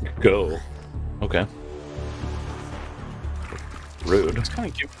task go. Okay. Rude. It's kind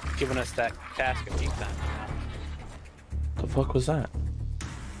of giving us that task a few times now. The fuck was that?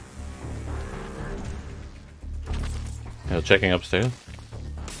 Yeah, checking upstairs.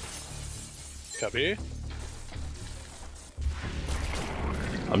 Copy.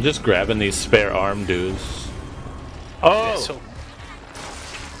 I'm just grabbing these spare arm dudes. Oh! Yeah, so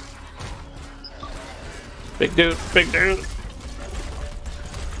Big dude, big dude.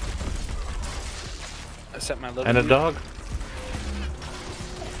 I set my little And a dog.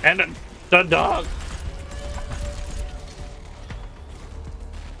 And the dog.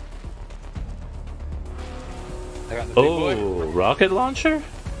 I got the big boy. Oh, rocket launcher?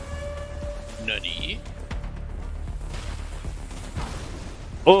 Nutty.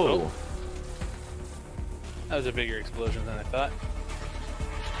 Oh. That was a bigger explosion than I thought.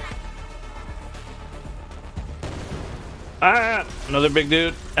 Ah, another big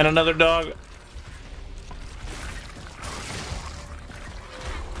dude and another dog.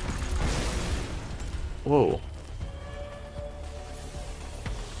 Whoa.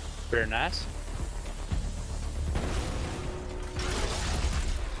 Very nice.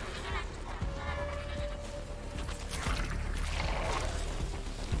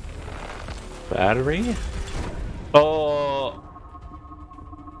 Battery? Oh.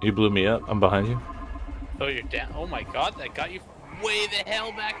 You blew me up. I'm behind you. Oh, you're down. Oh my god, that got you way the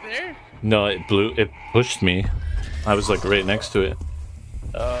hell back there? No, it pushed me. I was like right next to it.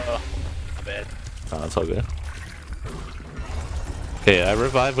 Oh, my bad. Oh, that's all good. Okay, I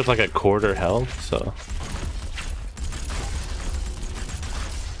revived with like a quarter health, so.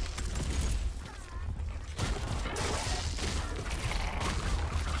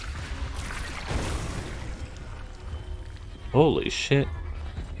 Holy shit.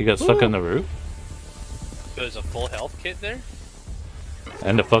 He got stuck on the roof? There's a full health kit there?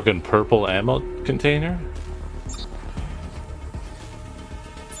 And a fucking purple ammo container?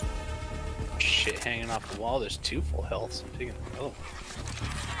 Shit hanging off the wall. There's 2 full healths. I'm taking oh.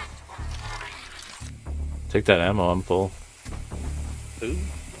 Take that ammo, I'm full. Ooh.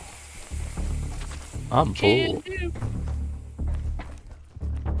 I'm full.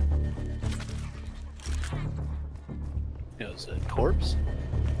 There's a corpse.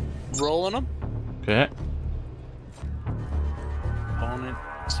 Rolling them. Okay. Opponent.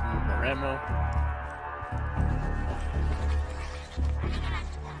 Some more ammo.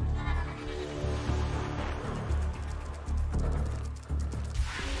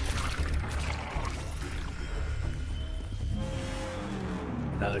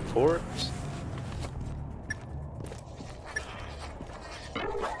 Another corpse.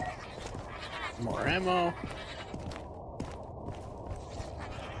 More ammo.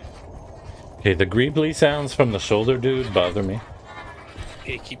 Okay, the greebly sounds from the shoulder dude bother me.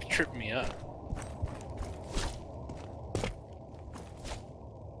 Hey, keep tripping me up.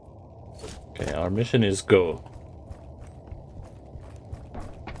 Okay, our mission is go.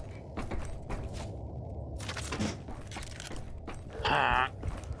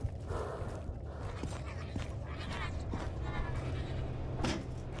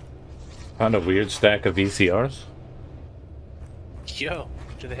 Found a weird stack of VCRs. Yo,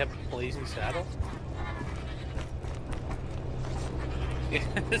 do they have blazing saddles?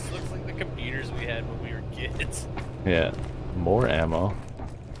 This looks like the computers we had when we were kids. Yeah, more ammo.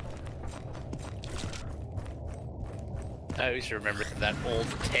 I always remember that old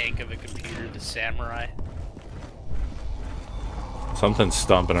tank of a computer, the Samurai. Something's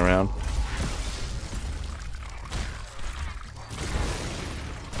stomping around.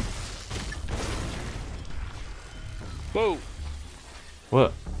 Whoa!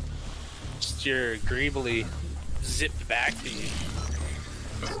 What? Just your greebly zipped back to you.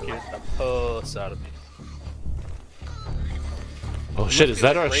 Scared the puss out of me. Oh shit, is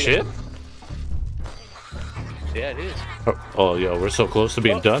that our ship? Yeah, it is. Oh, yo, we're so close to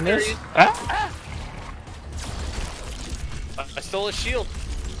being done this? Ah! I stole a shield.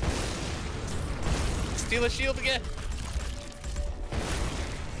 Steal a shield again.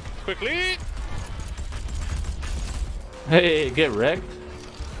 Quickly! Hey, get wrecked.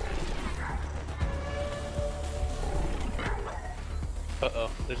 Uh-oh,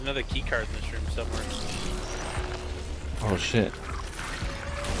 there's another key card in this room somewhere. Oh shit.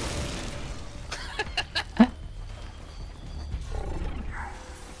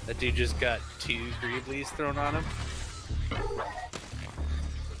 That dude just got 2 greeblies thrown on him.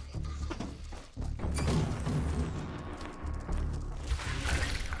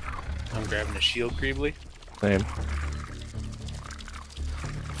 I'm grabbing a shield greebly. Same.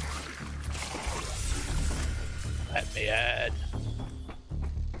 That bad.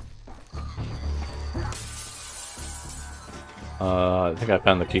 I think I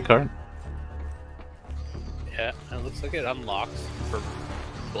found the key card. Yeah, it looks like it unlocks for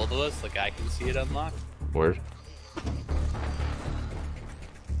both of us. Like I can see it unlock. Word.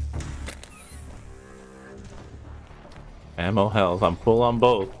 Ammo, health. I'm full on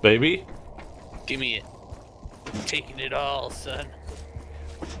both, baby. Give me it. I'm taking it all, son.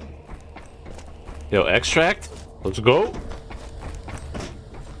 Yo, extract. Let's go.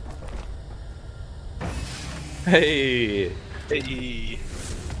 Hey. Hey.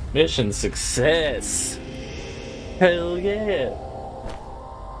 Mission success. Hell yeah.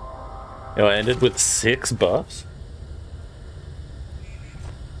 Yo, I ended with 6 buffs.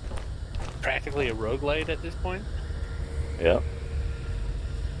 Practically a roguelite at this point. Yep.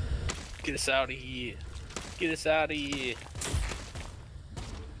 Get us out of here. Get us out of here.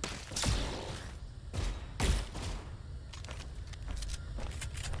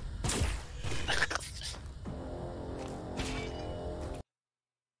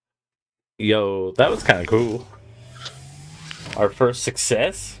 Yo, that was kind of cool. Our first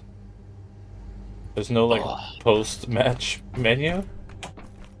success. There's no like post-match menu.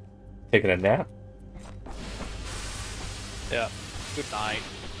 Taking a nap. Yeah. Good night.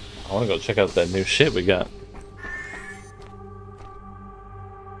 I want to go check out that new shit we got.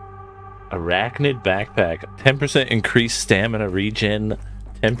 Arachnid backpack. 10% increased stamina regen.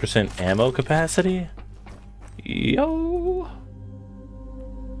 10% ammo capacity. Yo.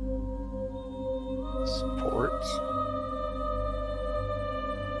 Supports.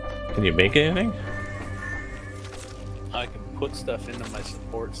 Can you make anything? I can put stuff into my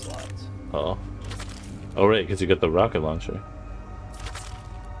support slots. Oh. Oh, right, because you got the rocket launcher.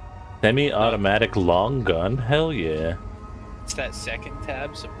 Semi-automatic long gun? Hell yeah. It's that second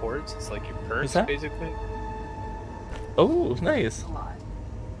tab, supports. It's like your perks, that? basically. Oh, nice.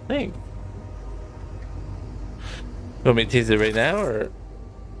 Thanks. You want me to tease it right now, or?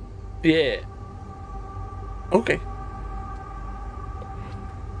 Yeah. Okay.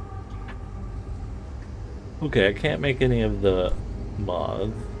 Okay, I can't make any of the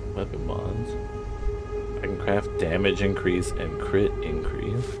mods, weapon mods. I can craft damage increase and crit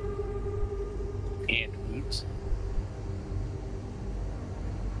increase. And boots.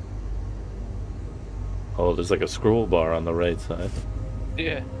 Oh, there's like a scroll bar on the right side.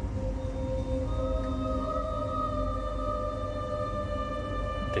 Yeah.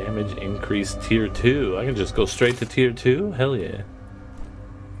 Damage increase tier 2. I can just go straight to tier 2? Hell yeah.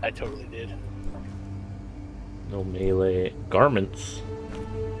 I totally did. No melee garments.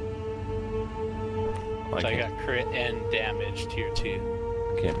 So I got crit and damage tier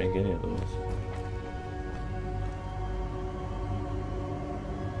 2. Can't make any of those.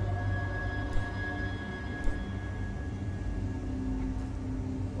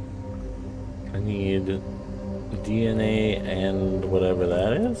 I need DNA and whatever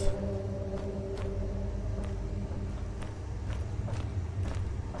that is.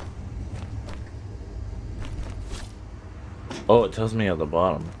 Oh, it tells me at the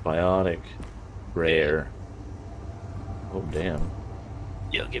bottom. Biotic. Rare. Oh, damn.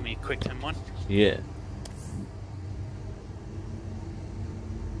 You'll give me a quick time one? Yeah.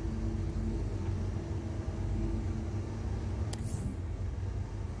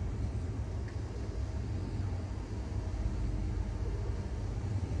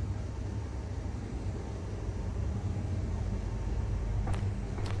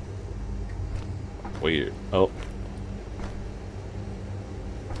 Weird. Oh.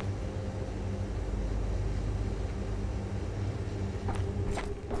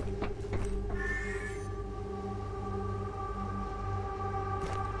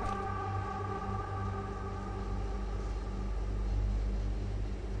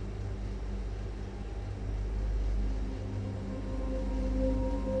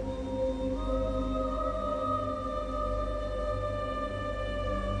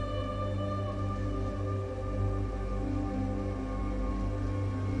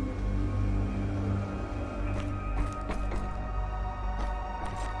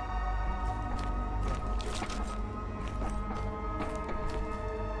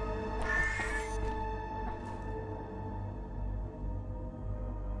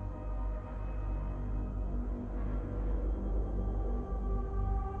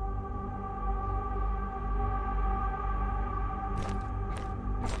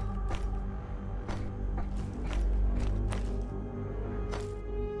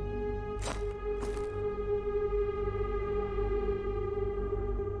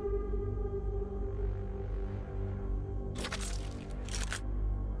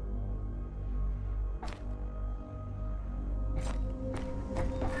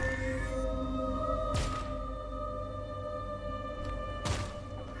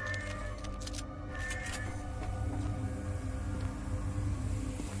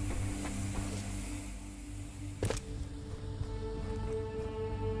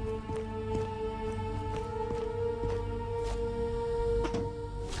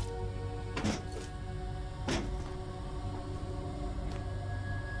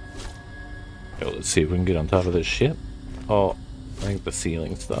 Yo, let's see if we can get on top of this ship. Oh, I think the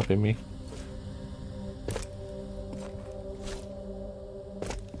ceiling's stopping me.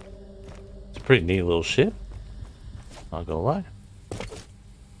 It's a pretty neat little ship. Not gonna lie.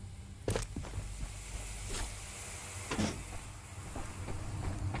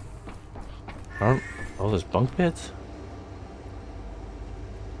 Oh, there's bunk beds?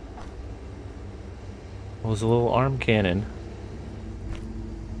 Oh, there's a little arm cannon.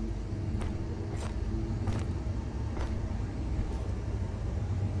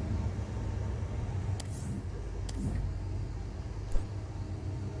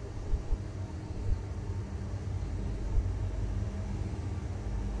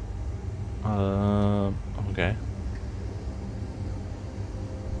 Okay.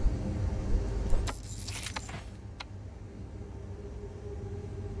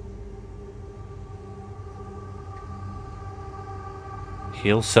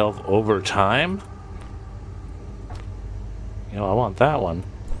 Heal self over time? You know, I want that one.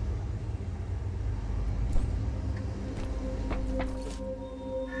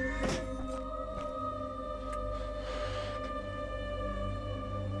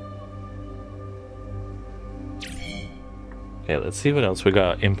 Okay, let's see what else we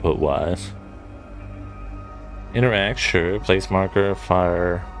got input-wise. Interact, sure. Place marker,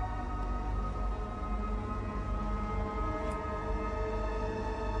 fire.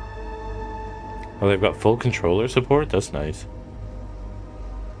 Oh, they've got full controller support? That's nice.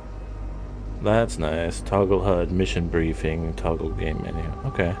 That's nice. Toggle HUD, mission briefing, toggle game menu.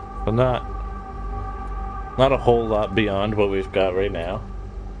 Okay. Well, not a whole lot beyond what we've got right now.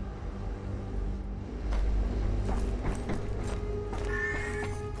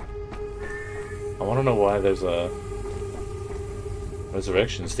 I want to know why there's a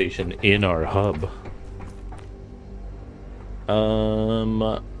resurrection station in our hub.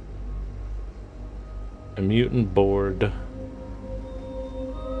 A mutant board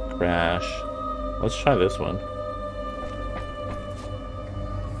crash. Let's try this one.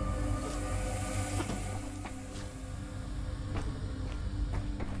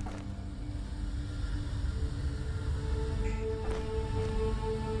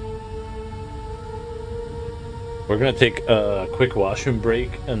 We're gonna take a quick washroom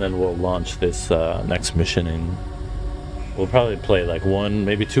break and then we'll launch this next mission, and we'll probably play like one,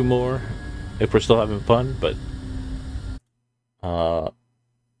 maybe two more if we're still having fun, but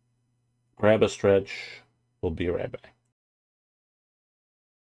grab a stretch. We'll be right back.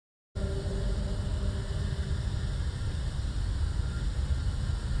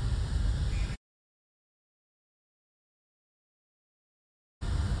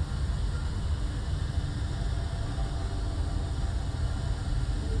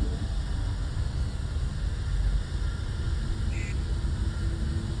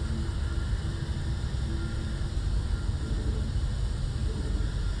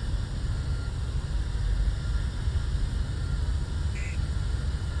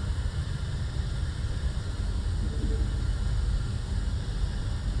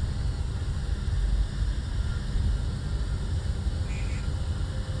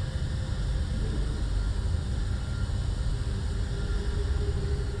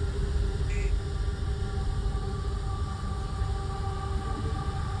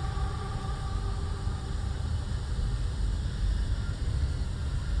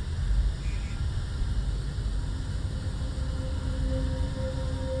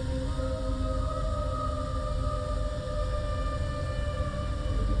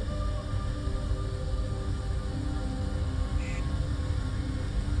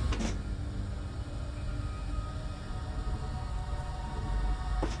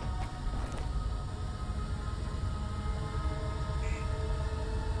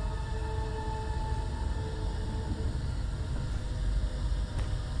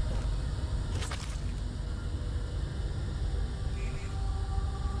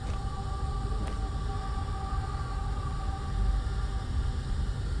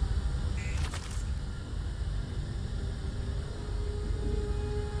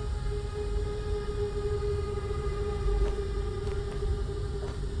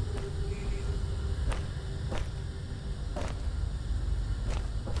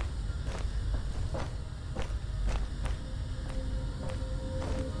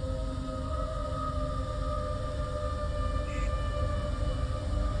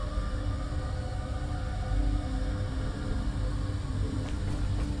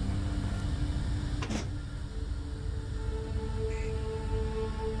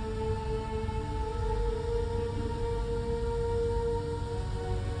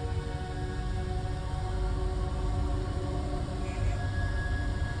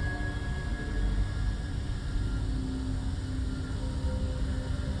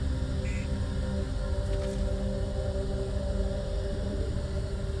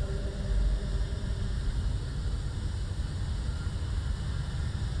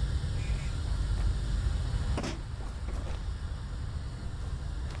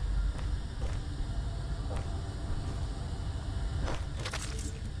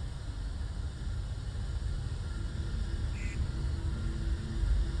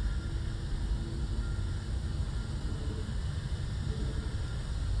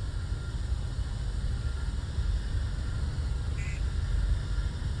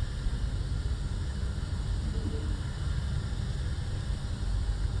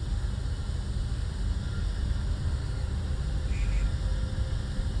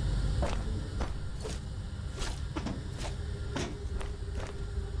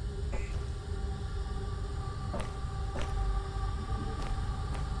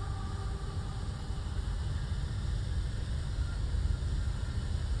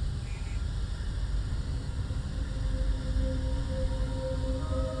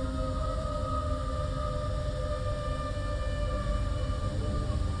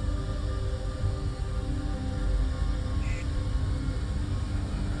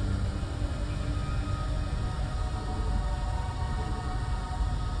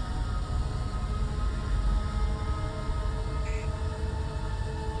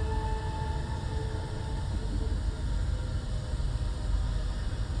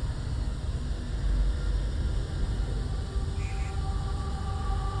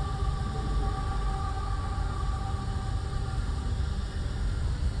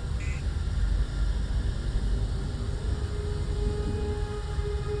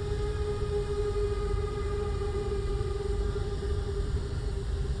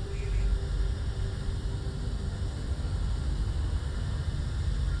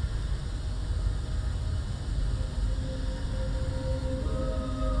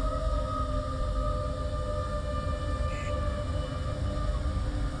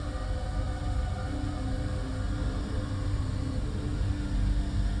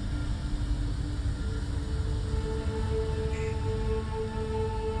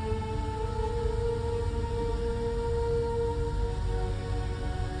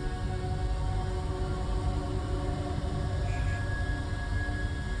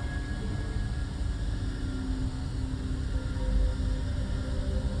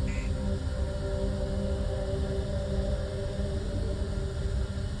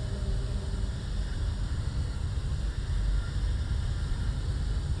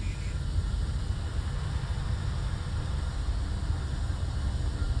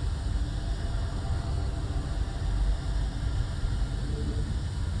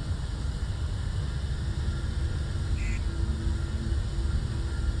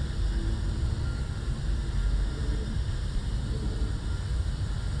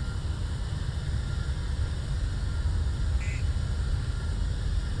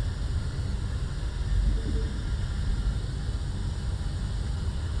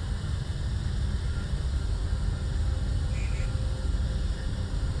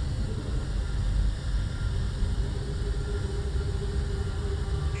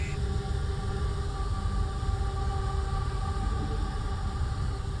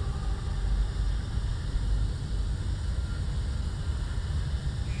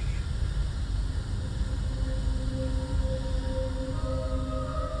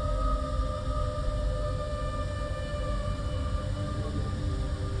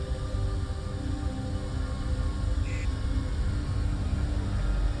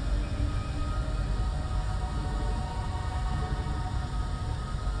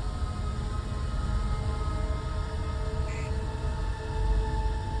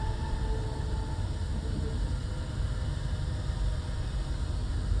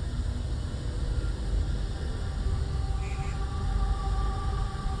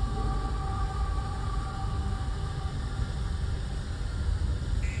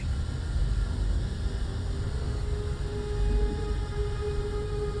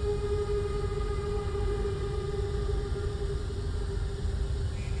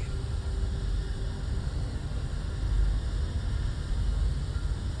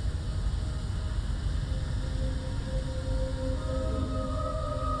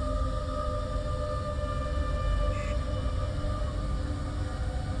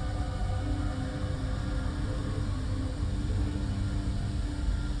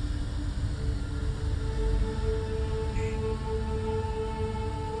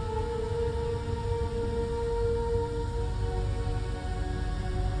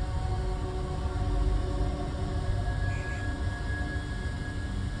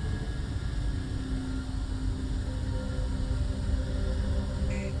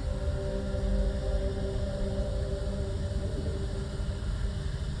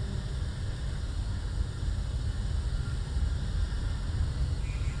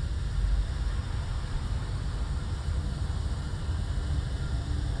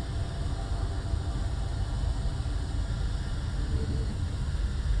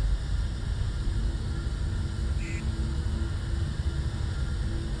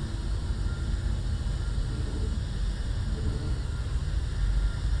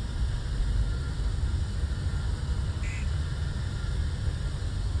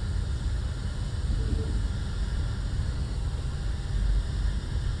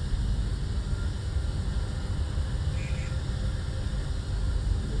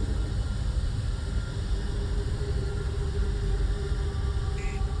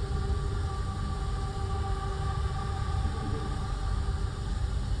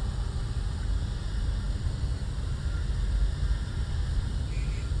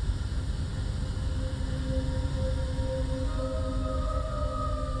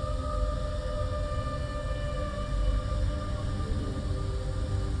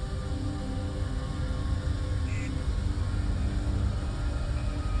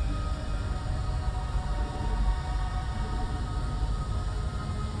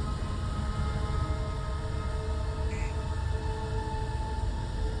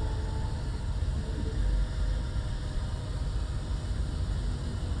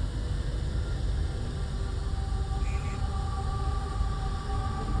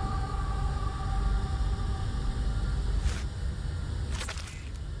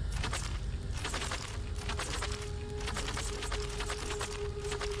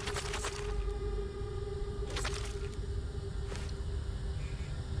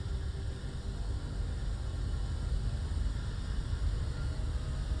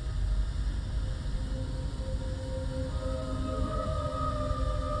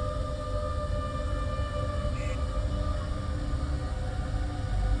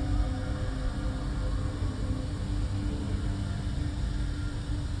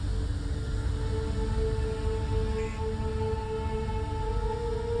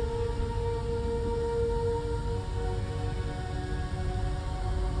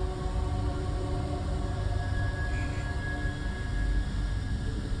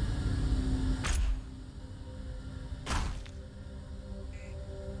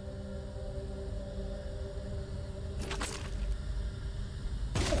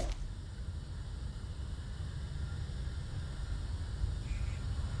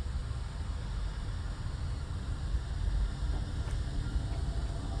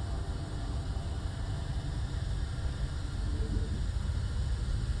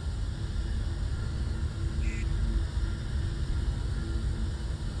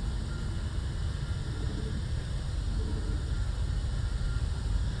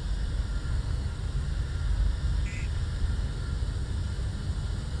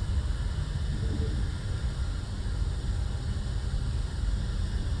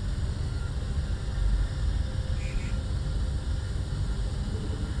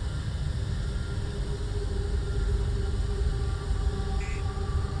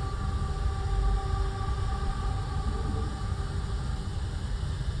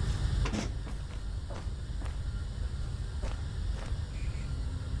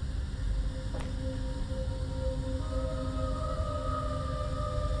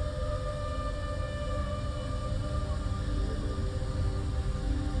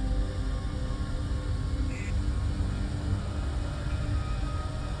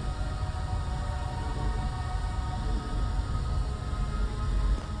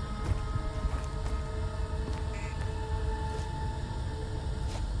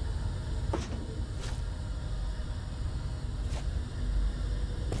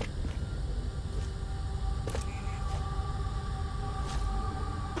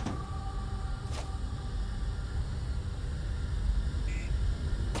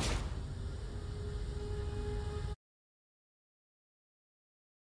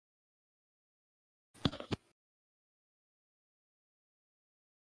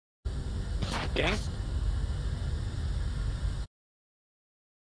 Gang?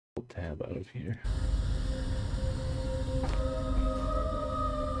 Tab out of here.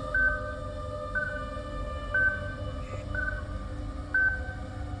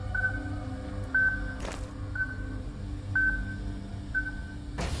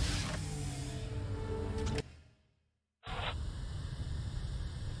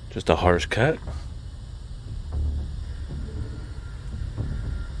 Just a harsh cut.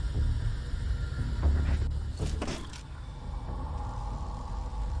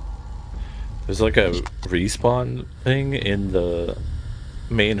 There's like a respawn thing in the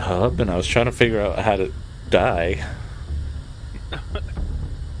main hub, and I was trying to figure out how to die.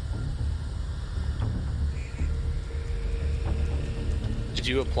 Did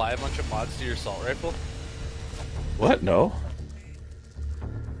you apply a bunch of mods to your assault rifle? What? No.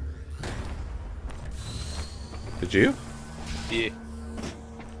 Did you? Yeah.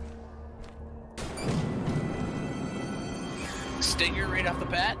 Stinger right off the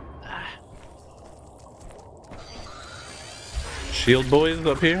bat? Ah. Shield boys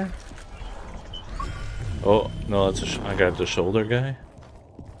up here? Oh, no, that's I got the shoulder guy.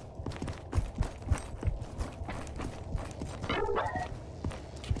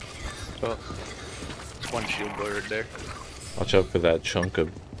 Oh. One shield boy right there. Watch out for that chunk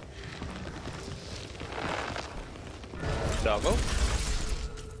of... Doggo?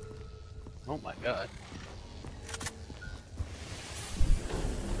 Oh my god.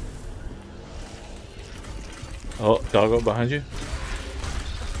 Oh, doggo behind you.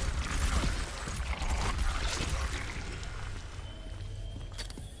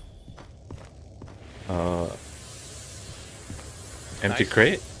 Empty Nice.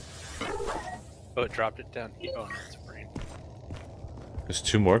 crate? Oh, it dropped it down. Oh, no, it's a brain. There's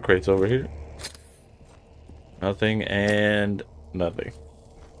 2 more crates over here. Nothing and nothing.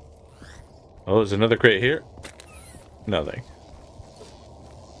 Oh, there's another crate here. Nothing.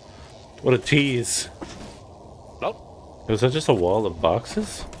 What a tease. Nope. Was that just a wall of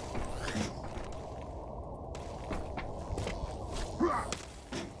boxes?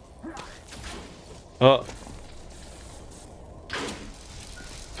 Oh.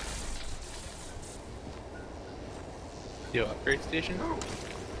 Yo, upgrade station?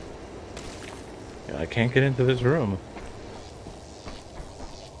 Yeah, I can't get into this room.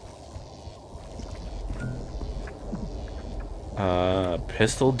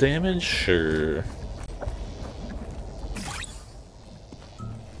 Pistol damage? Sure.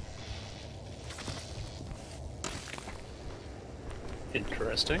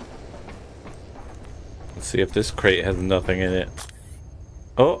 Interesting. Let's see if this crate has nothing in it.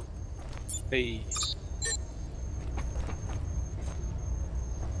 Oh! Hey.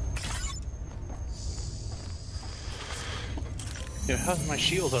 Yo, how's my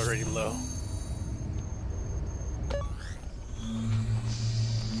shield already low?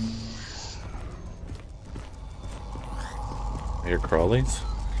 Here, crawlies?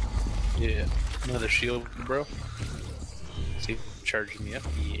 Yeah. Another shield, bro. See, charging me up.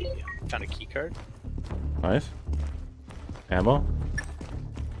 Yeah. Found a key card. Nice. Ammo?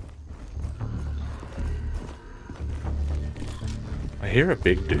 I hear a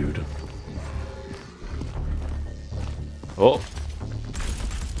big dude. Oh!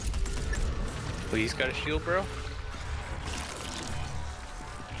 Please got a shield, bro.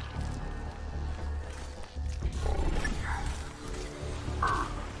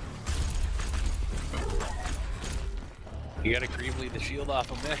 You gotta creepily the shield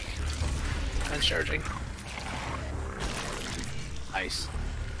off of me. I'm charging. Nice.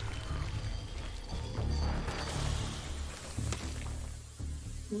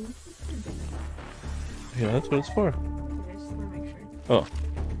 Yeah, that's what it's for. Oh.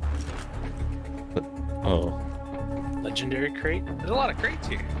 Oh. Legendary crate? There's a lot of crates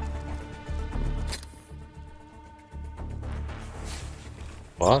here.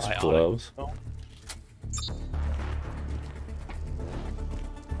 Boss Psionic. gloves. Oh.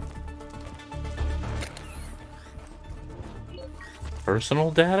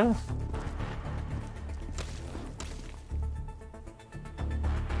 Personal data?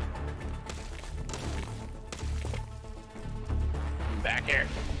 I'm back here.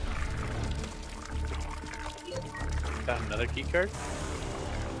 Got another key card.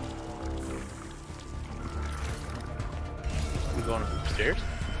 We going upstairs?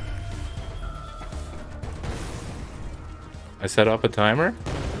 I set off a timer?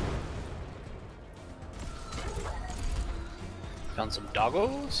 Found some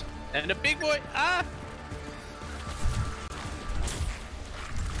doggos and a big boy. Ah!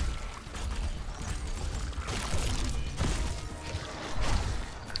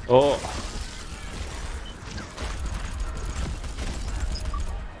 Oh!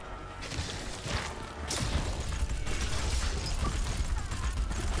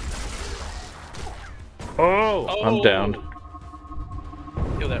 Oh, I'm down.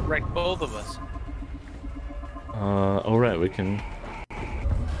 Yo, that wrecked both of us. All right, we can.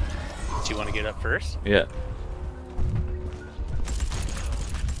 Do you want to get up first? Yeah.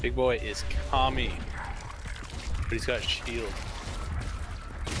 Big boy is coming, but he's got a shield.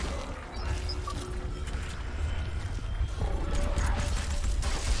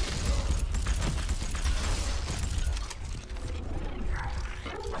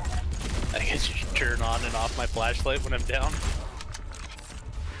 I guess you should turn on and off my flashlight when I'm down.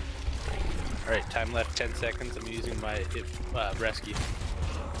 Alright, time left 10 seconds. I'm using my rescue.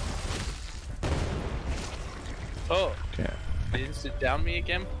 Oh! Okay. They didn't sit down me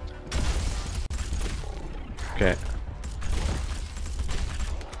again? Okay.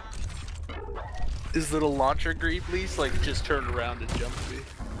 This little launcher greeblies like just turned around and jumped me.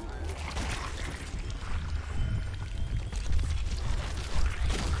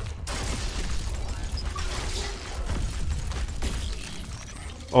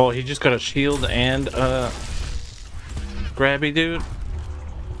 Oh, he just got a shield and grabby dude.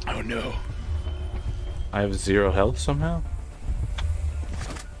 Oh no. I have 0 health somehow.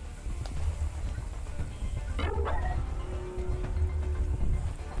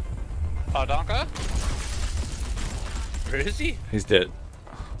 Donka? Where is he? He's dead.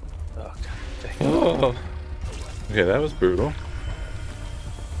 Oh, God. Dang. Oh. Okay, that was brutal.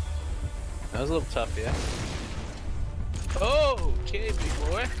 That was a little tough, yeah. Oh, okay,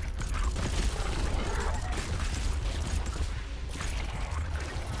 big boy.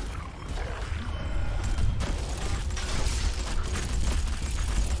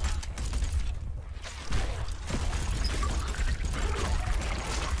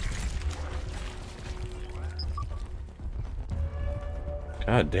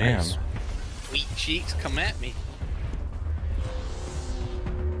 God damn. Nice. Sweet cheeks, come at me.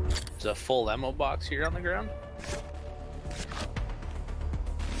 There's a full ammo box here on the ground.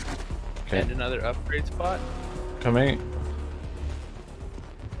 Okay. And another upgrade spot. Coming.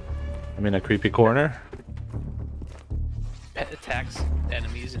 I'm in a creepy corner. Pet attacks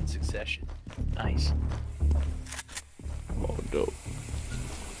enemies in succession. Nice. Oh, dope.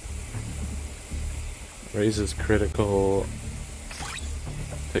 Raises critical.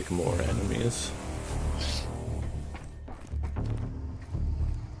 Take more enemies.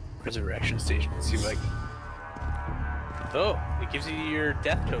 Resurrection station. See, like, oh, it gives you your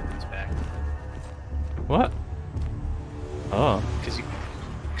death tokens back. What? Oh.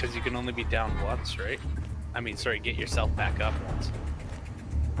 Because you can only be down once, right? I mean, sorry, get yourself back up once.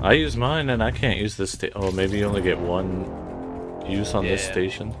 I use mine and I can't use this. Oh, maybe you only get one use on this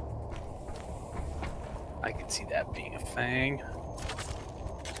station. I could see that being a thing.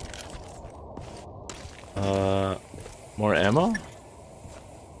 More ammo?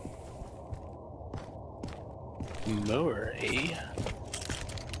 More, eh?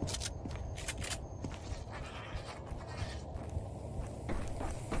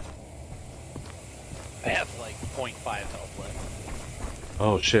 I have like 0.5 health left.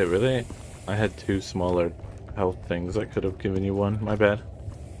 Oh shit, really? I had 2 smaller health things. I could have given you one. My bad.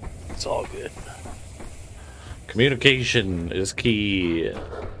 It's all good. Communication is key.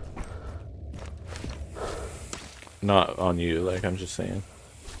 Not on you, like I'm just saying.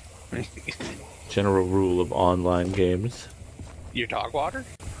 General rule of online games. Your dog water?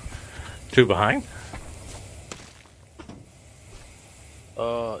 2 behind?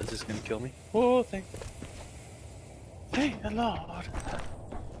 Oh, is this gonna kill me? Oh, thank the Lord.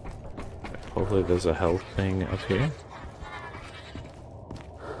 Hopefully there's a health thing up here.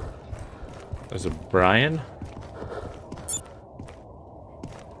 There's a Brian.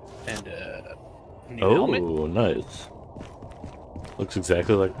 And new helmet. Oh, nice. Looks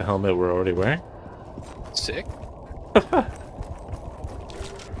exactly like the helmet we're already wearing. Sick.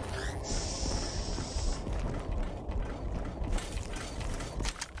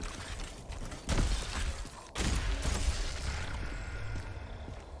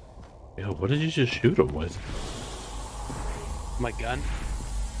 Yo, what did you just shoot him with? My gun.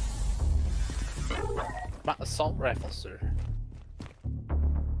 My assault rifle, sir.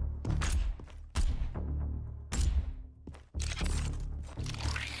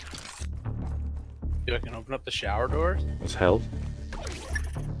 I can open up the shower doors. It's health.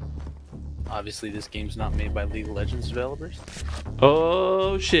 Obviously, this game's not made by League of Legends developers.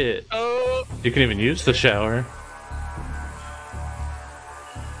 Oh shit! Oh! You can even use the shower.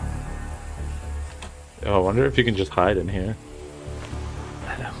 Oh, I wonder if you can just hide in here.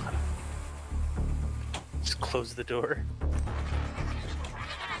 I know. Just close the door.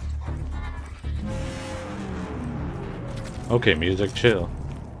 Okay, music, chill.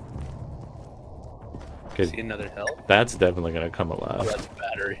 Okay, See another health? that's definitely gonna come Oh, alive. that's a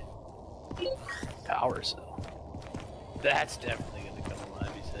battery. Power cell. That's definitely gonna come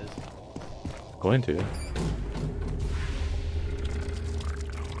alive, he says. Going to.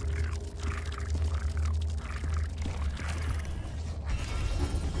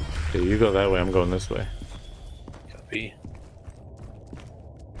 Okay, you go that way, I'm going this way. Copy.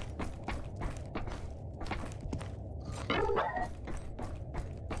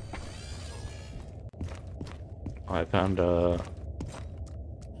 I found a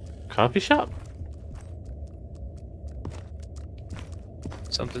coffee shop.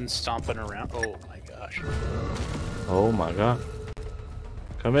 Something's stomping around. Oh my gosh. Oh my god.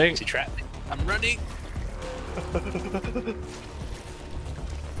 Coming. Is he trapped me? I'm running.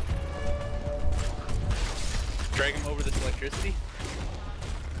 Drag him over this electricity.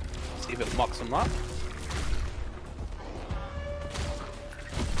 See if it mucks him up.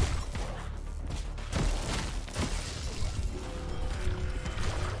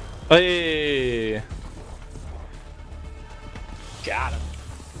 Hey! Got him.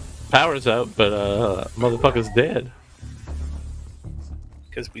 Power's out, but motherfucker's dead.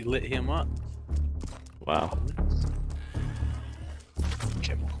 Because we lit him up. Wow.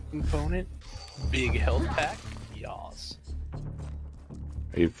 Chemical component. Big health pack. Yas.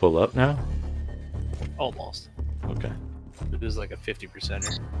 Are you full up now? Almost. Okay. It was like a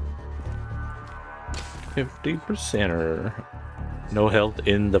 50%er. 50%er. No health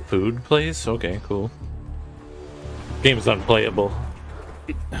in the food place? Okay, cool. Game's unplayable.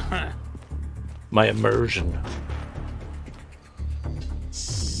 My immersion.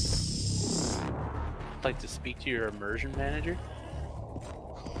 I'd like to speak to your immersion manager.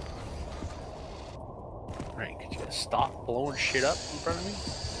 Alright, could you guys stop blowing shit up in front of me?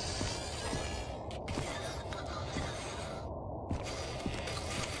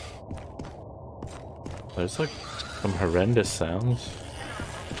 There's like some horrendous sounds.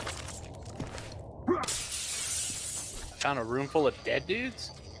 I found a room full of dead dudes?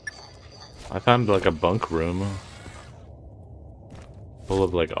 I found like a bunk room full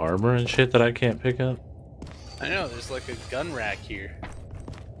of like armor and shit that I can't pick up. I know, there's like a gun rack here.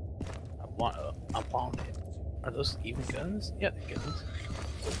 I want it. Are those even guns? Yeah, they're guns.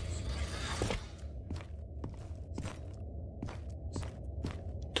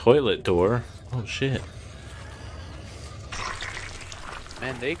 Toilet door. Oh shit.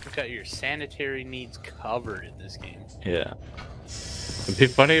 Man, they got your sanitary needs covered in this game. Yeah. It'd be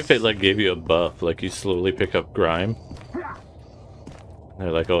funny if it like gave you a buff, like you slowly pick up grime.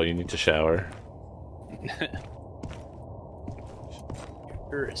 They're like, oh, you need to shower.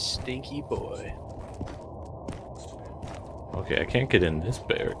 You're a stinky boy. Okay, I can't get in this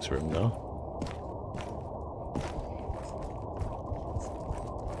barracks room though.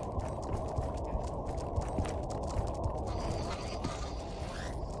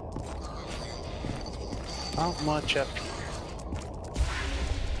 Not much up here.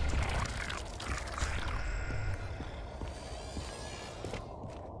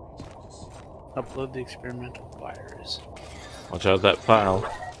 Upload the experimental virus. Watch out that file.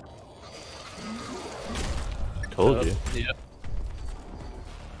 Told you. Yep.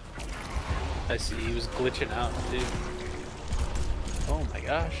 I see, he was glitching out, dude. Oh my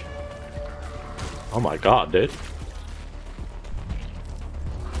gosh. Oh my god, dude.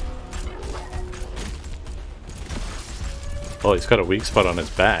 Oh, he's got a weak spot on his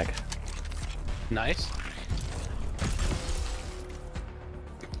back. Nice.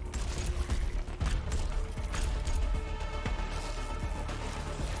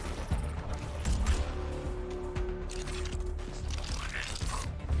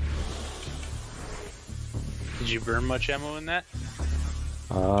 Did you burn much ammo in that?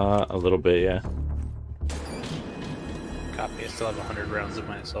 A little bit, yeah. Copy, I still have 100 rounds of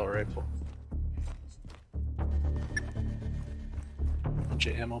my assault rifle. Bunch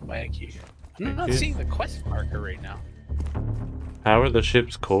of ammo back here. I'm not seeing the quest marker right now. Power the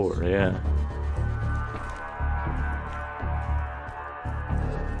ship's core, yeah.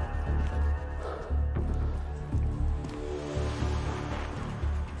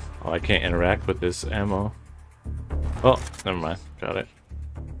 Oh, I can't interact with this ammo. Oh, never mind. Got it.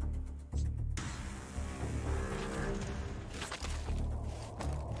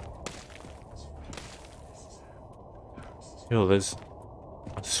 Yo, there's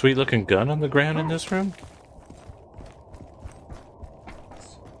a sweet looking gun on the ground in this room.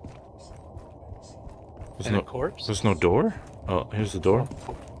 And a corpse? There's no door? Oh, here's the door.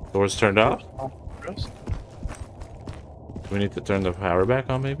 Door's turned off. Oh, gross. Do we need to turn the power back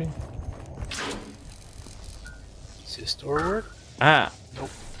on, maybe? Does this door work? Ah! Nope.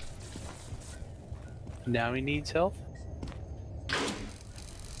 Now he needs help.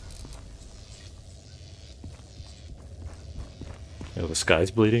 Oh, the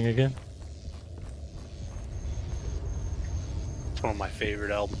sky's bleeding again? It's one of my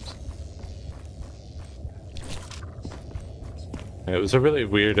favorite albums. It was a really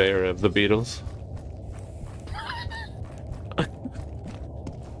weird era of the Beatles.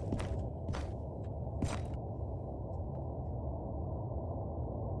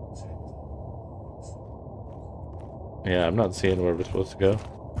 Yeah, I'm not seeing where we're supposed to go.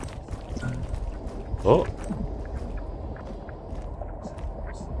 Oh!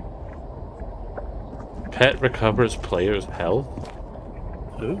 Pet recovers player's health?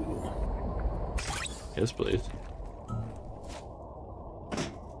 Ooh. Yes, please.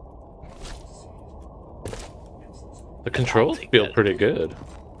 The controls feel pretty good.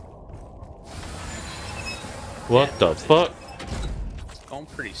 What the fuck? It's going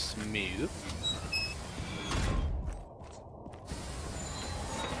pretty smooth.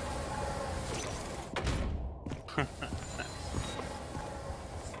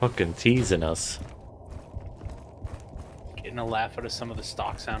 Fucking teasing us. Getting a laugh out of some of the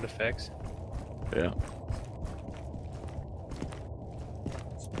stock sound effects. Yeah.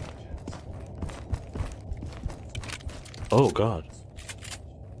 Oh god.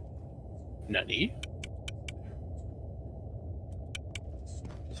 Nutty.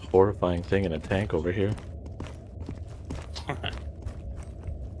 This horrifying thing in a tank over here.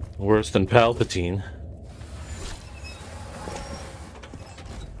 Worse than Palpatine.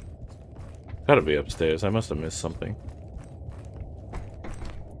 Gotta be upstairs. I must have missed something.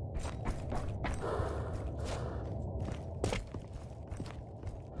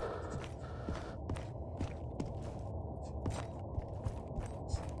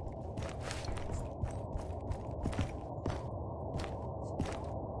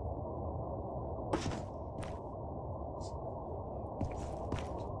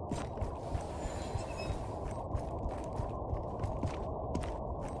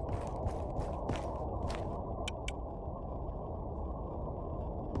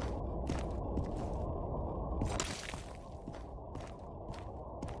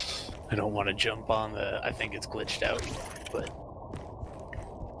 I don't want to jump on the. I think it's glitched out, but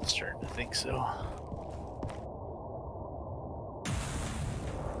I'm starting to think so.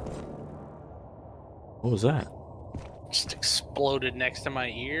 What was that? Just exploded next to my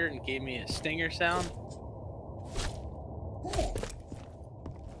ear and gave me a stinger sound.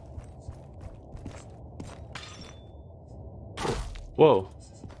 Whoa.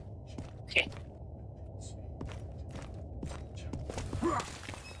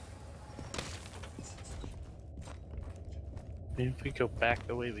 Maybe if we go back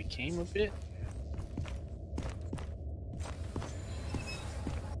the way we came a bit.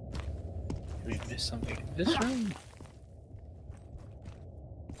 Did we miss something in this room?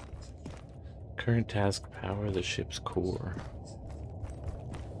 Current task: power the ship's core.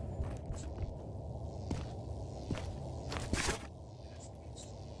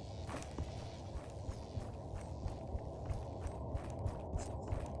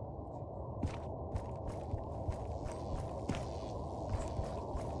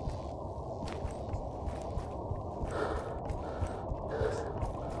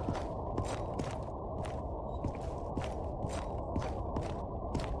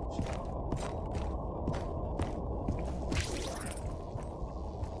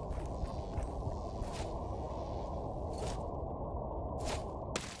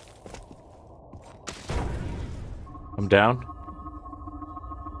 I'm down.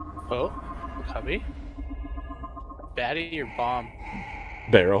 Oh, copy. Baddie or bomb?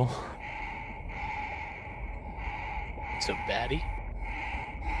 Barrel. So baddie?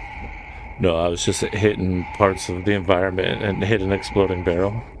 No, I was just hitting parts of the environment and hit an exploding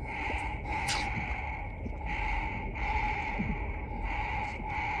barrel.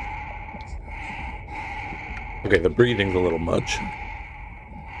 Okay, the breathing's a little much.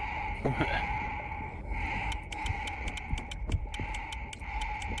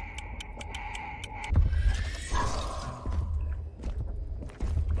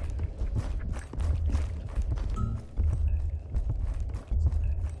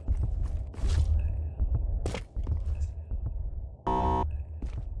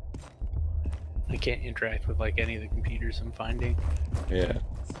 I can't interact with like any of the computers I'm finding. Yeah.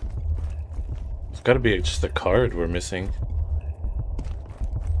 It's gotta be just a card we're missing.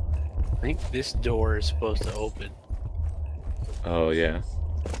 I think this door is supposed to open. Oh, yeah.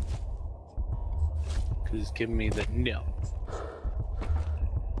 Because it's giving me the no.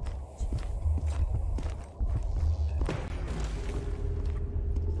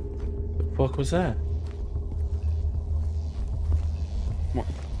 The fuck was that? More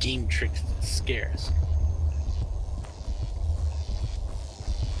game tricks that scare us.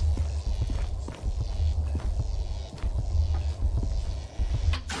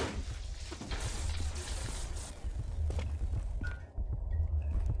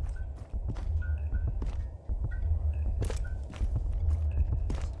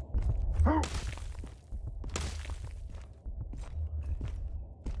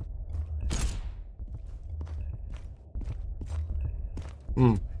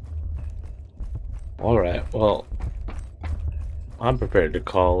 Alright, well, I'm prepared to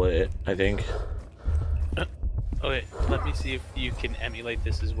call it, I think. Okay, let me see if you can emulate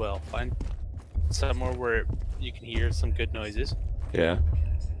this as well. Find somewhere where you can hear some good noises, Yeah.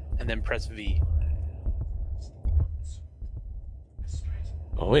 and then press V.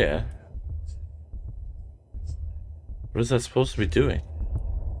 Oh, yeah. What is that supposed to be doing?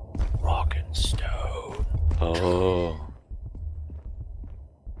 Rock and stone. Oh.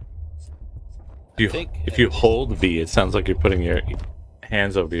 If you it's- hold V, it sounds like you're putting your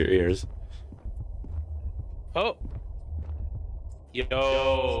hands over your ears. Oh.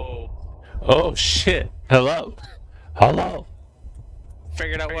 Yo. Oh, shit. Hello. Hello.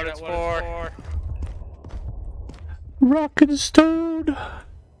 Figured out what it's for. Rock and stone.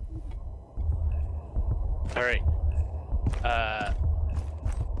 All right.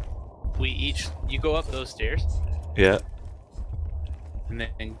 You go up those stairs, Yeah. and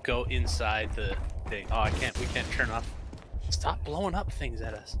then go inside the thing. Oh, we can't turn off. Stop blowing up things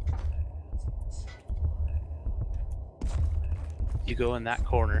at us. You go in that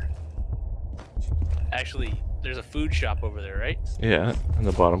corner. Actually, there's a food shop over there, right? Yeah, in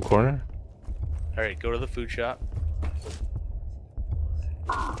the bottom corner. All right, go to the food shop.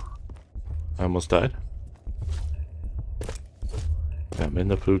 I almost died. I'm in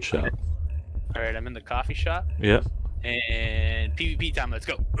the food shop. All right, I'm in the coffee shop. Yeah. And PvP time, let's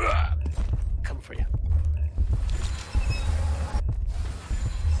go. Coming for you.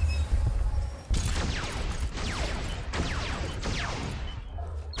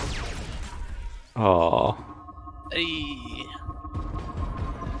 Aw. Hey.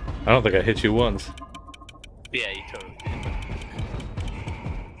 I don't think I hit you once. Yeah, you totally did.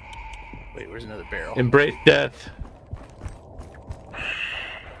 Wait, where's another barrel? Embrace death.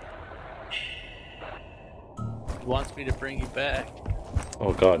 He wants me to bring you back.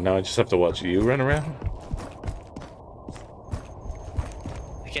 Oh god, now I just have to watch you run around?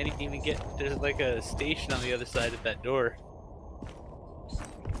 I can't even get... There's like a station on the other side of that door.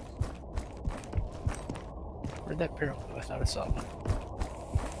 Where'd that barrel go? I thought I saw one.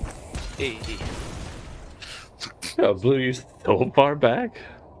 Hey. I blew you so far back.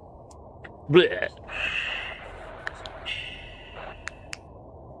 Blech.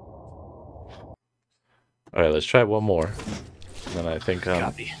 Alright, let's try one more. And then I think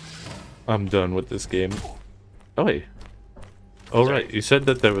Copy. I'm done with this game. Oh wait. Oh Sorry. right, you said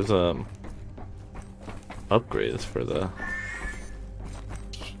that there was upgrades for the...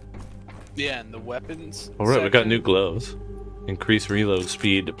 Yeah, and the weapons. Oh right, we got section. new gloves. Increase reload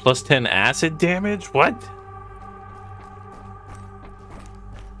speed. Plus 10 acid damage? What?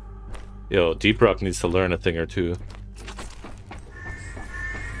 Yo, Deep Rock needs to learn a thing or two.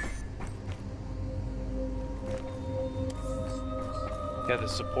 Yeah, the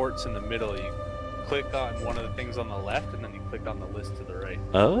supports in the middle. You click on one of the things on the left, and then you click on the list to the right.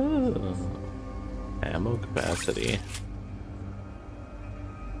 Oh. Ammo capacity.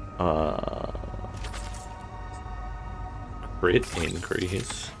 Crit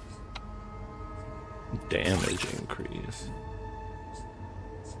increase. Damage increase.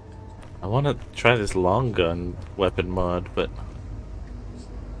 I want to try this long gun weapon mod, but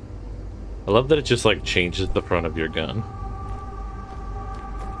I love that it just like changes the front of your gun.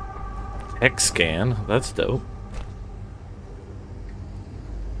 Hex scan, that's dope.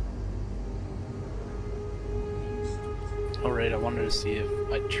 Alright, I wanted to see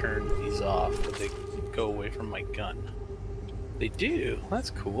if I turned these off, but they go away from my gun. They do. That's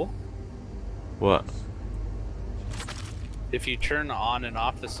cool. What? If you turn on and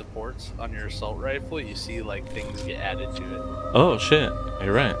off the supports on your assault rifle, you see like things get added to it. Oh shit,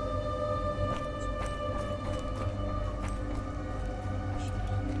 you're right.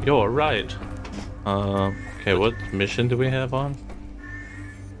 You're right. Okay, what mission do we have on?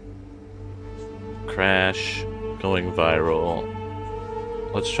 Crash, going viral.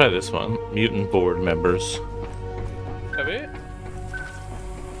 Let's try this one. Mutant board members. Copy.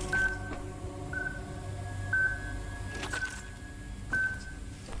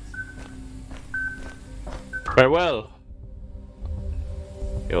 Farewell.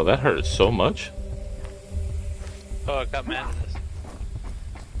 Yo, that hurt so much. Oh, I got mad at this.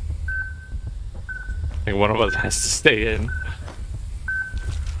 think one of us has to stay in.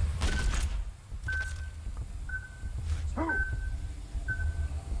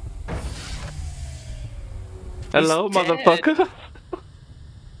 Hello, He's dead. motherfucker.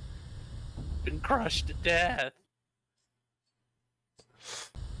 Been crushed to death.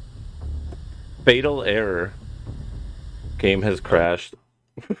 Fatal error. Game has crashed.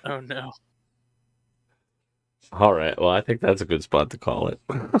 Oh no. All right. Well, I think that's a good spot to call it.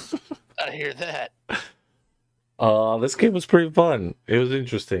 I hear that. This game was pretty fun. It was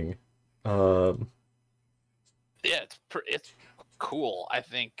interesting. Yeah, it's cool. I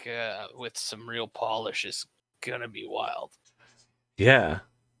think with some real polish, it's gonna be wild. Yeah,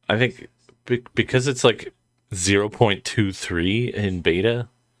 I think because it's like 0.23 in beta,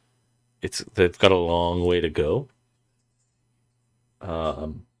 they've got a long way to go.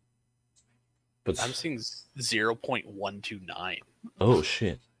 But I'm seeing 0.129. Oh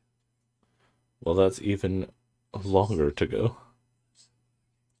shit. Well, that's even longer to go.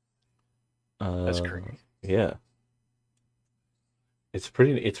 That's crazy. Yeah. It's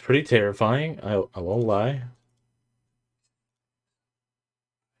pretty terrifying. I won't lie.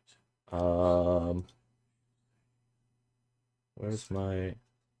 Where's my?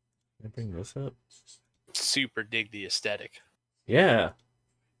 Can I bring this up? Super dig the aesthetic. Yeah.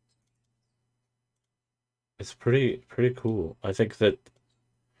 It's pretty cool. I think that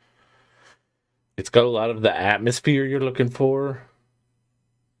it's got a lot of the atmosphere you're looking for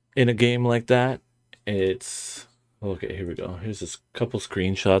in a game like that. It's okay, here we go. Here's a couple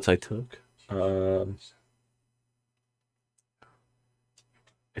screenshots I took.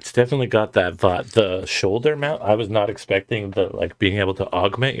 It's definitely got that vibe. The shoulder mount, I was not expecting the like being able to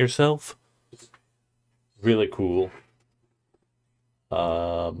augment yourself. Really cool.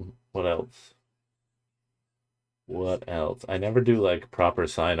 What else? What else? I never do like proper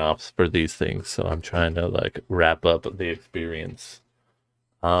sign-offs for these things, so I'm trying to like wrap up the experience.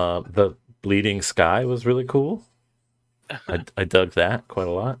 The bleeding sky was really cool. I dug that quite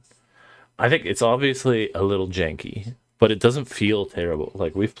a lot. I think it's obviously a little janky, but it doesn't feel terrible.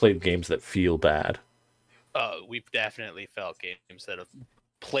 Like we've played games that feel bad. We've definitely felt games that have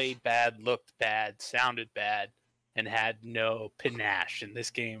played bad, looked bad, sounded bad, and had no panache. And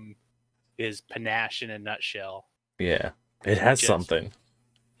this game is panache in a nutshell. Yeah, it has something.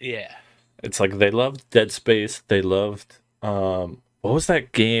 Yeah. It's like they loved Dead Space. They loved what was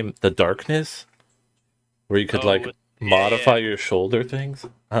that game? The Darkness, where you could modify your shoulder things.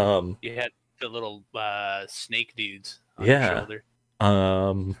 You had the little snake dudes on your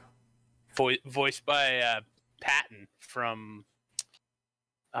shoulder. Voiced by Patton from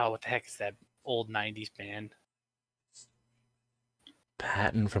what the heck is that old 90s band?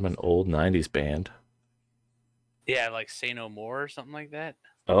 Patton from an old 90s band. Yeah, like Say No More or something like that.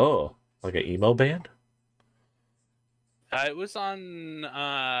 Oh, like an emo band? It was on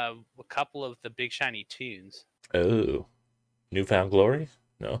a couple of the Big Shiny Tunes. Oh, Newfound Glory?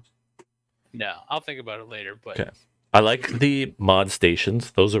 No. No, I'll think about it later. But okay. I like the mod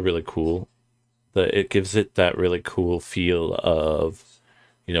stations. Those are really cool. It gives it that really cool feel of,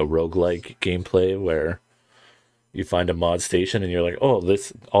 roguelike gameplay where you find a mod station and you're like, oh,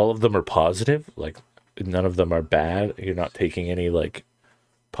 all of them are positive. Like, none of them are bad. You're not taking any like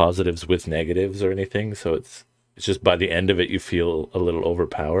positives with negatives or anything. So it's just by the end of it, you feel a little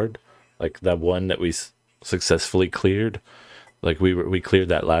overpowered. Like that one that we successfully cleared. Like we cleared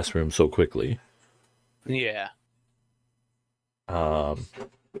that last room so quickly. Yeah.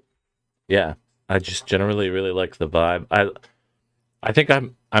 Yeah. I just generally really like the vibe. I think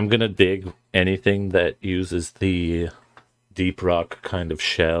I'm gonna dig anything that uses the deep rock kind of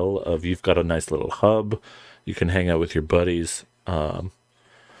shell of you've got a nice little hub, you can hang out with your buddies.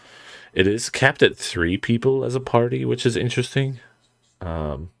 It is capped at 3 people as a party, which is interesting.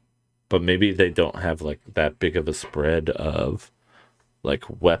 But maybe they don't have like that big of a spread of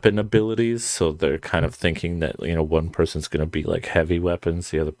like weapon abilities, so they're kind of thinking that one person's gonna be like heavy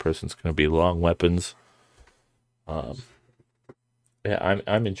weapons, the other person's gonna be long weapons. Yeah,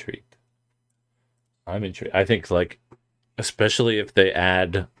 I'm intrigued. I think like especially if they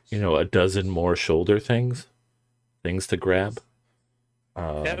add a dozen more shoulder things to grab.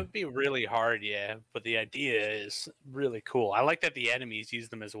 That would be really hard, yeah. But the idea is really cool. I like that the enemies use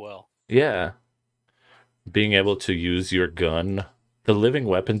them as well. Yeah, being able to use your gun. The living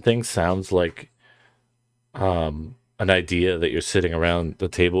weapon thing sounds like an idea that you're sitting around the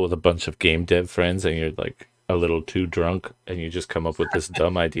table with a bunch of game dev friends and you're like a little too drunk and you just come up with this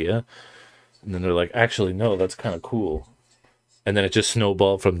dumb idea. And then they're like, actually, no, that's kind of cool. And then it just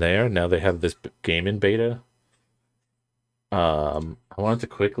snowballed from there. Now they have this game in beta. I wanted to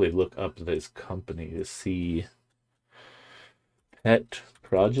quickly look up this company to see Pet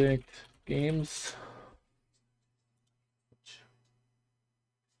Project Games.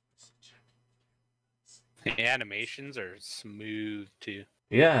 The animations are smooth too.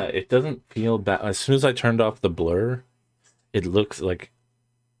 Yeah, it doesn't feel bad. As soon as I turned off the blur, it looks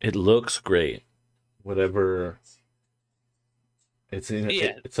great. Whatever. It's a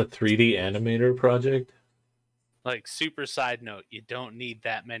 3D animator project. Like, super side note, you don't need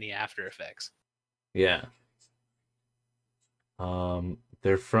that many After Effects. Yeah.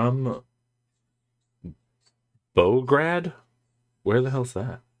 They're from Belgrade? Where the hell's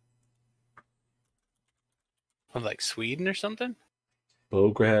that? Like Sweden or something?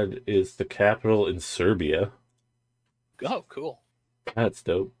 Belgrade is the capital in Serbia. Oh, cool. That's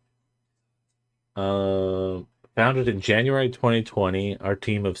dope. Founded in January 2020, our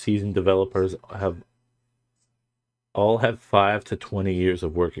team of seasoned developers have 5 to 20 years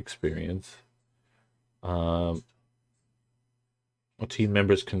of work experience. Team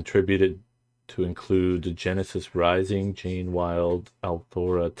members contributed to include Genesis Rising, Jane Wild,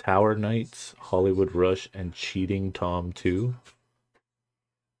 Althora Tower Knights, Hollywood Rush, and Cheating Tom 2.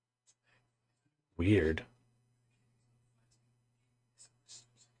 Weird.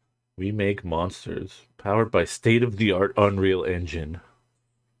 We make monsters, powered by state-of-the-art Unreal Engine.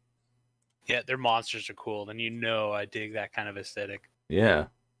 Yeah, their monsters are cool. Then I dig that kind of aesthetic. Yeah.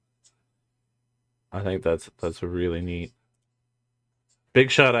 I think that's really neat. Big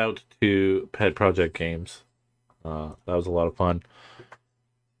shout out to Pet Project Games. That was a lot of fun.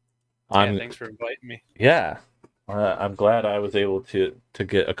 Thanks for inviting me. Yeah. I'm glad I was able to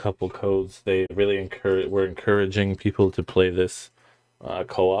get a couple codes. They really were encouraging people to play this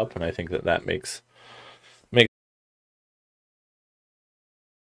co-op, and I think that makes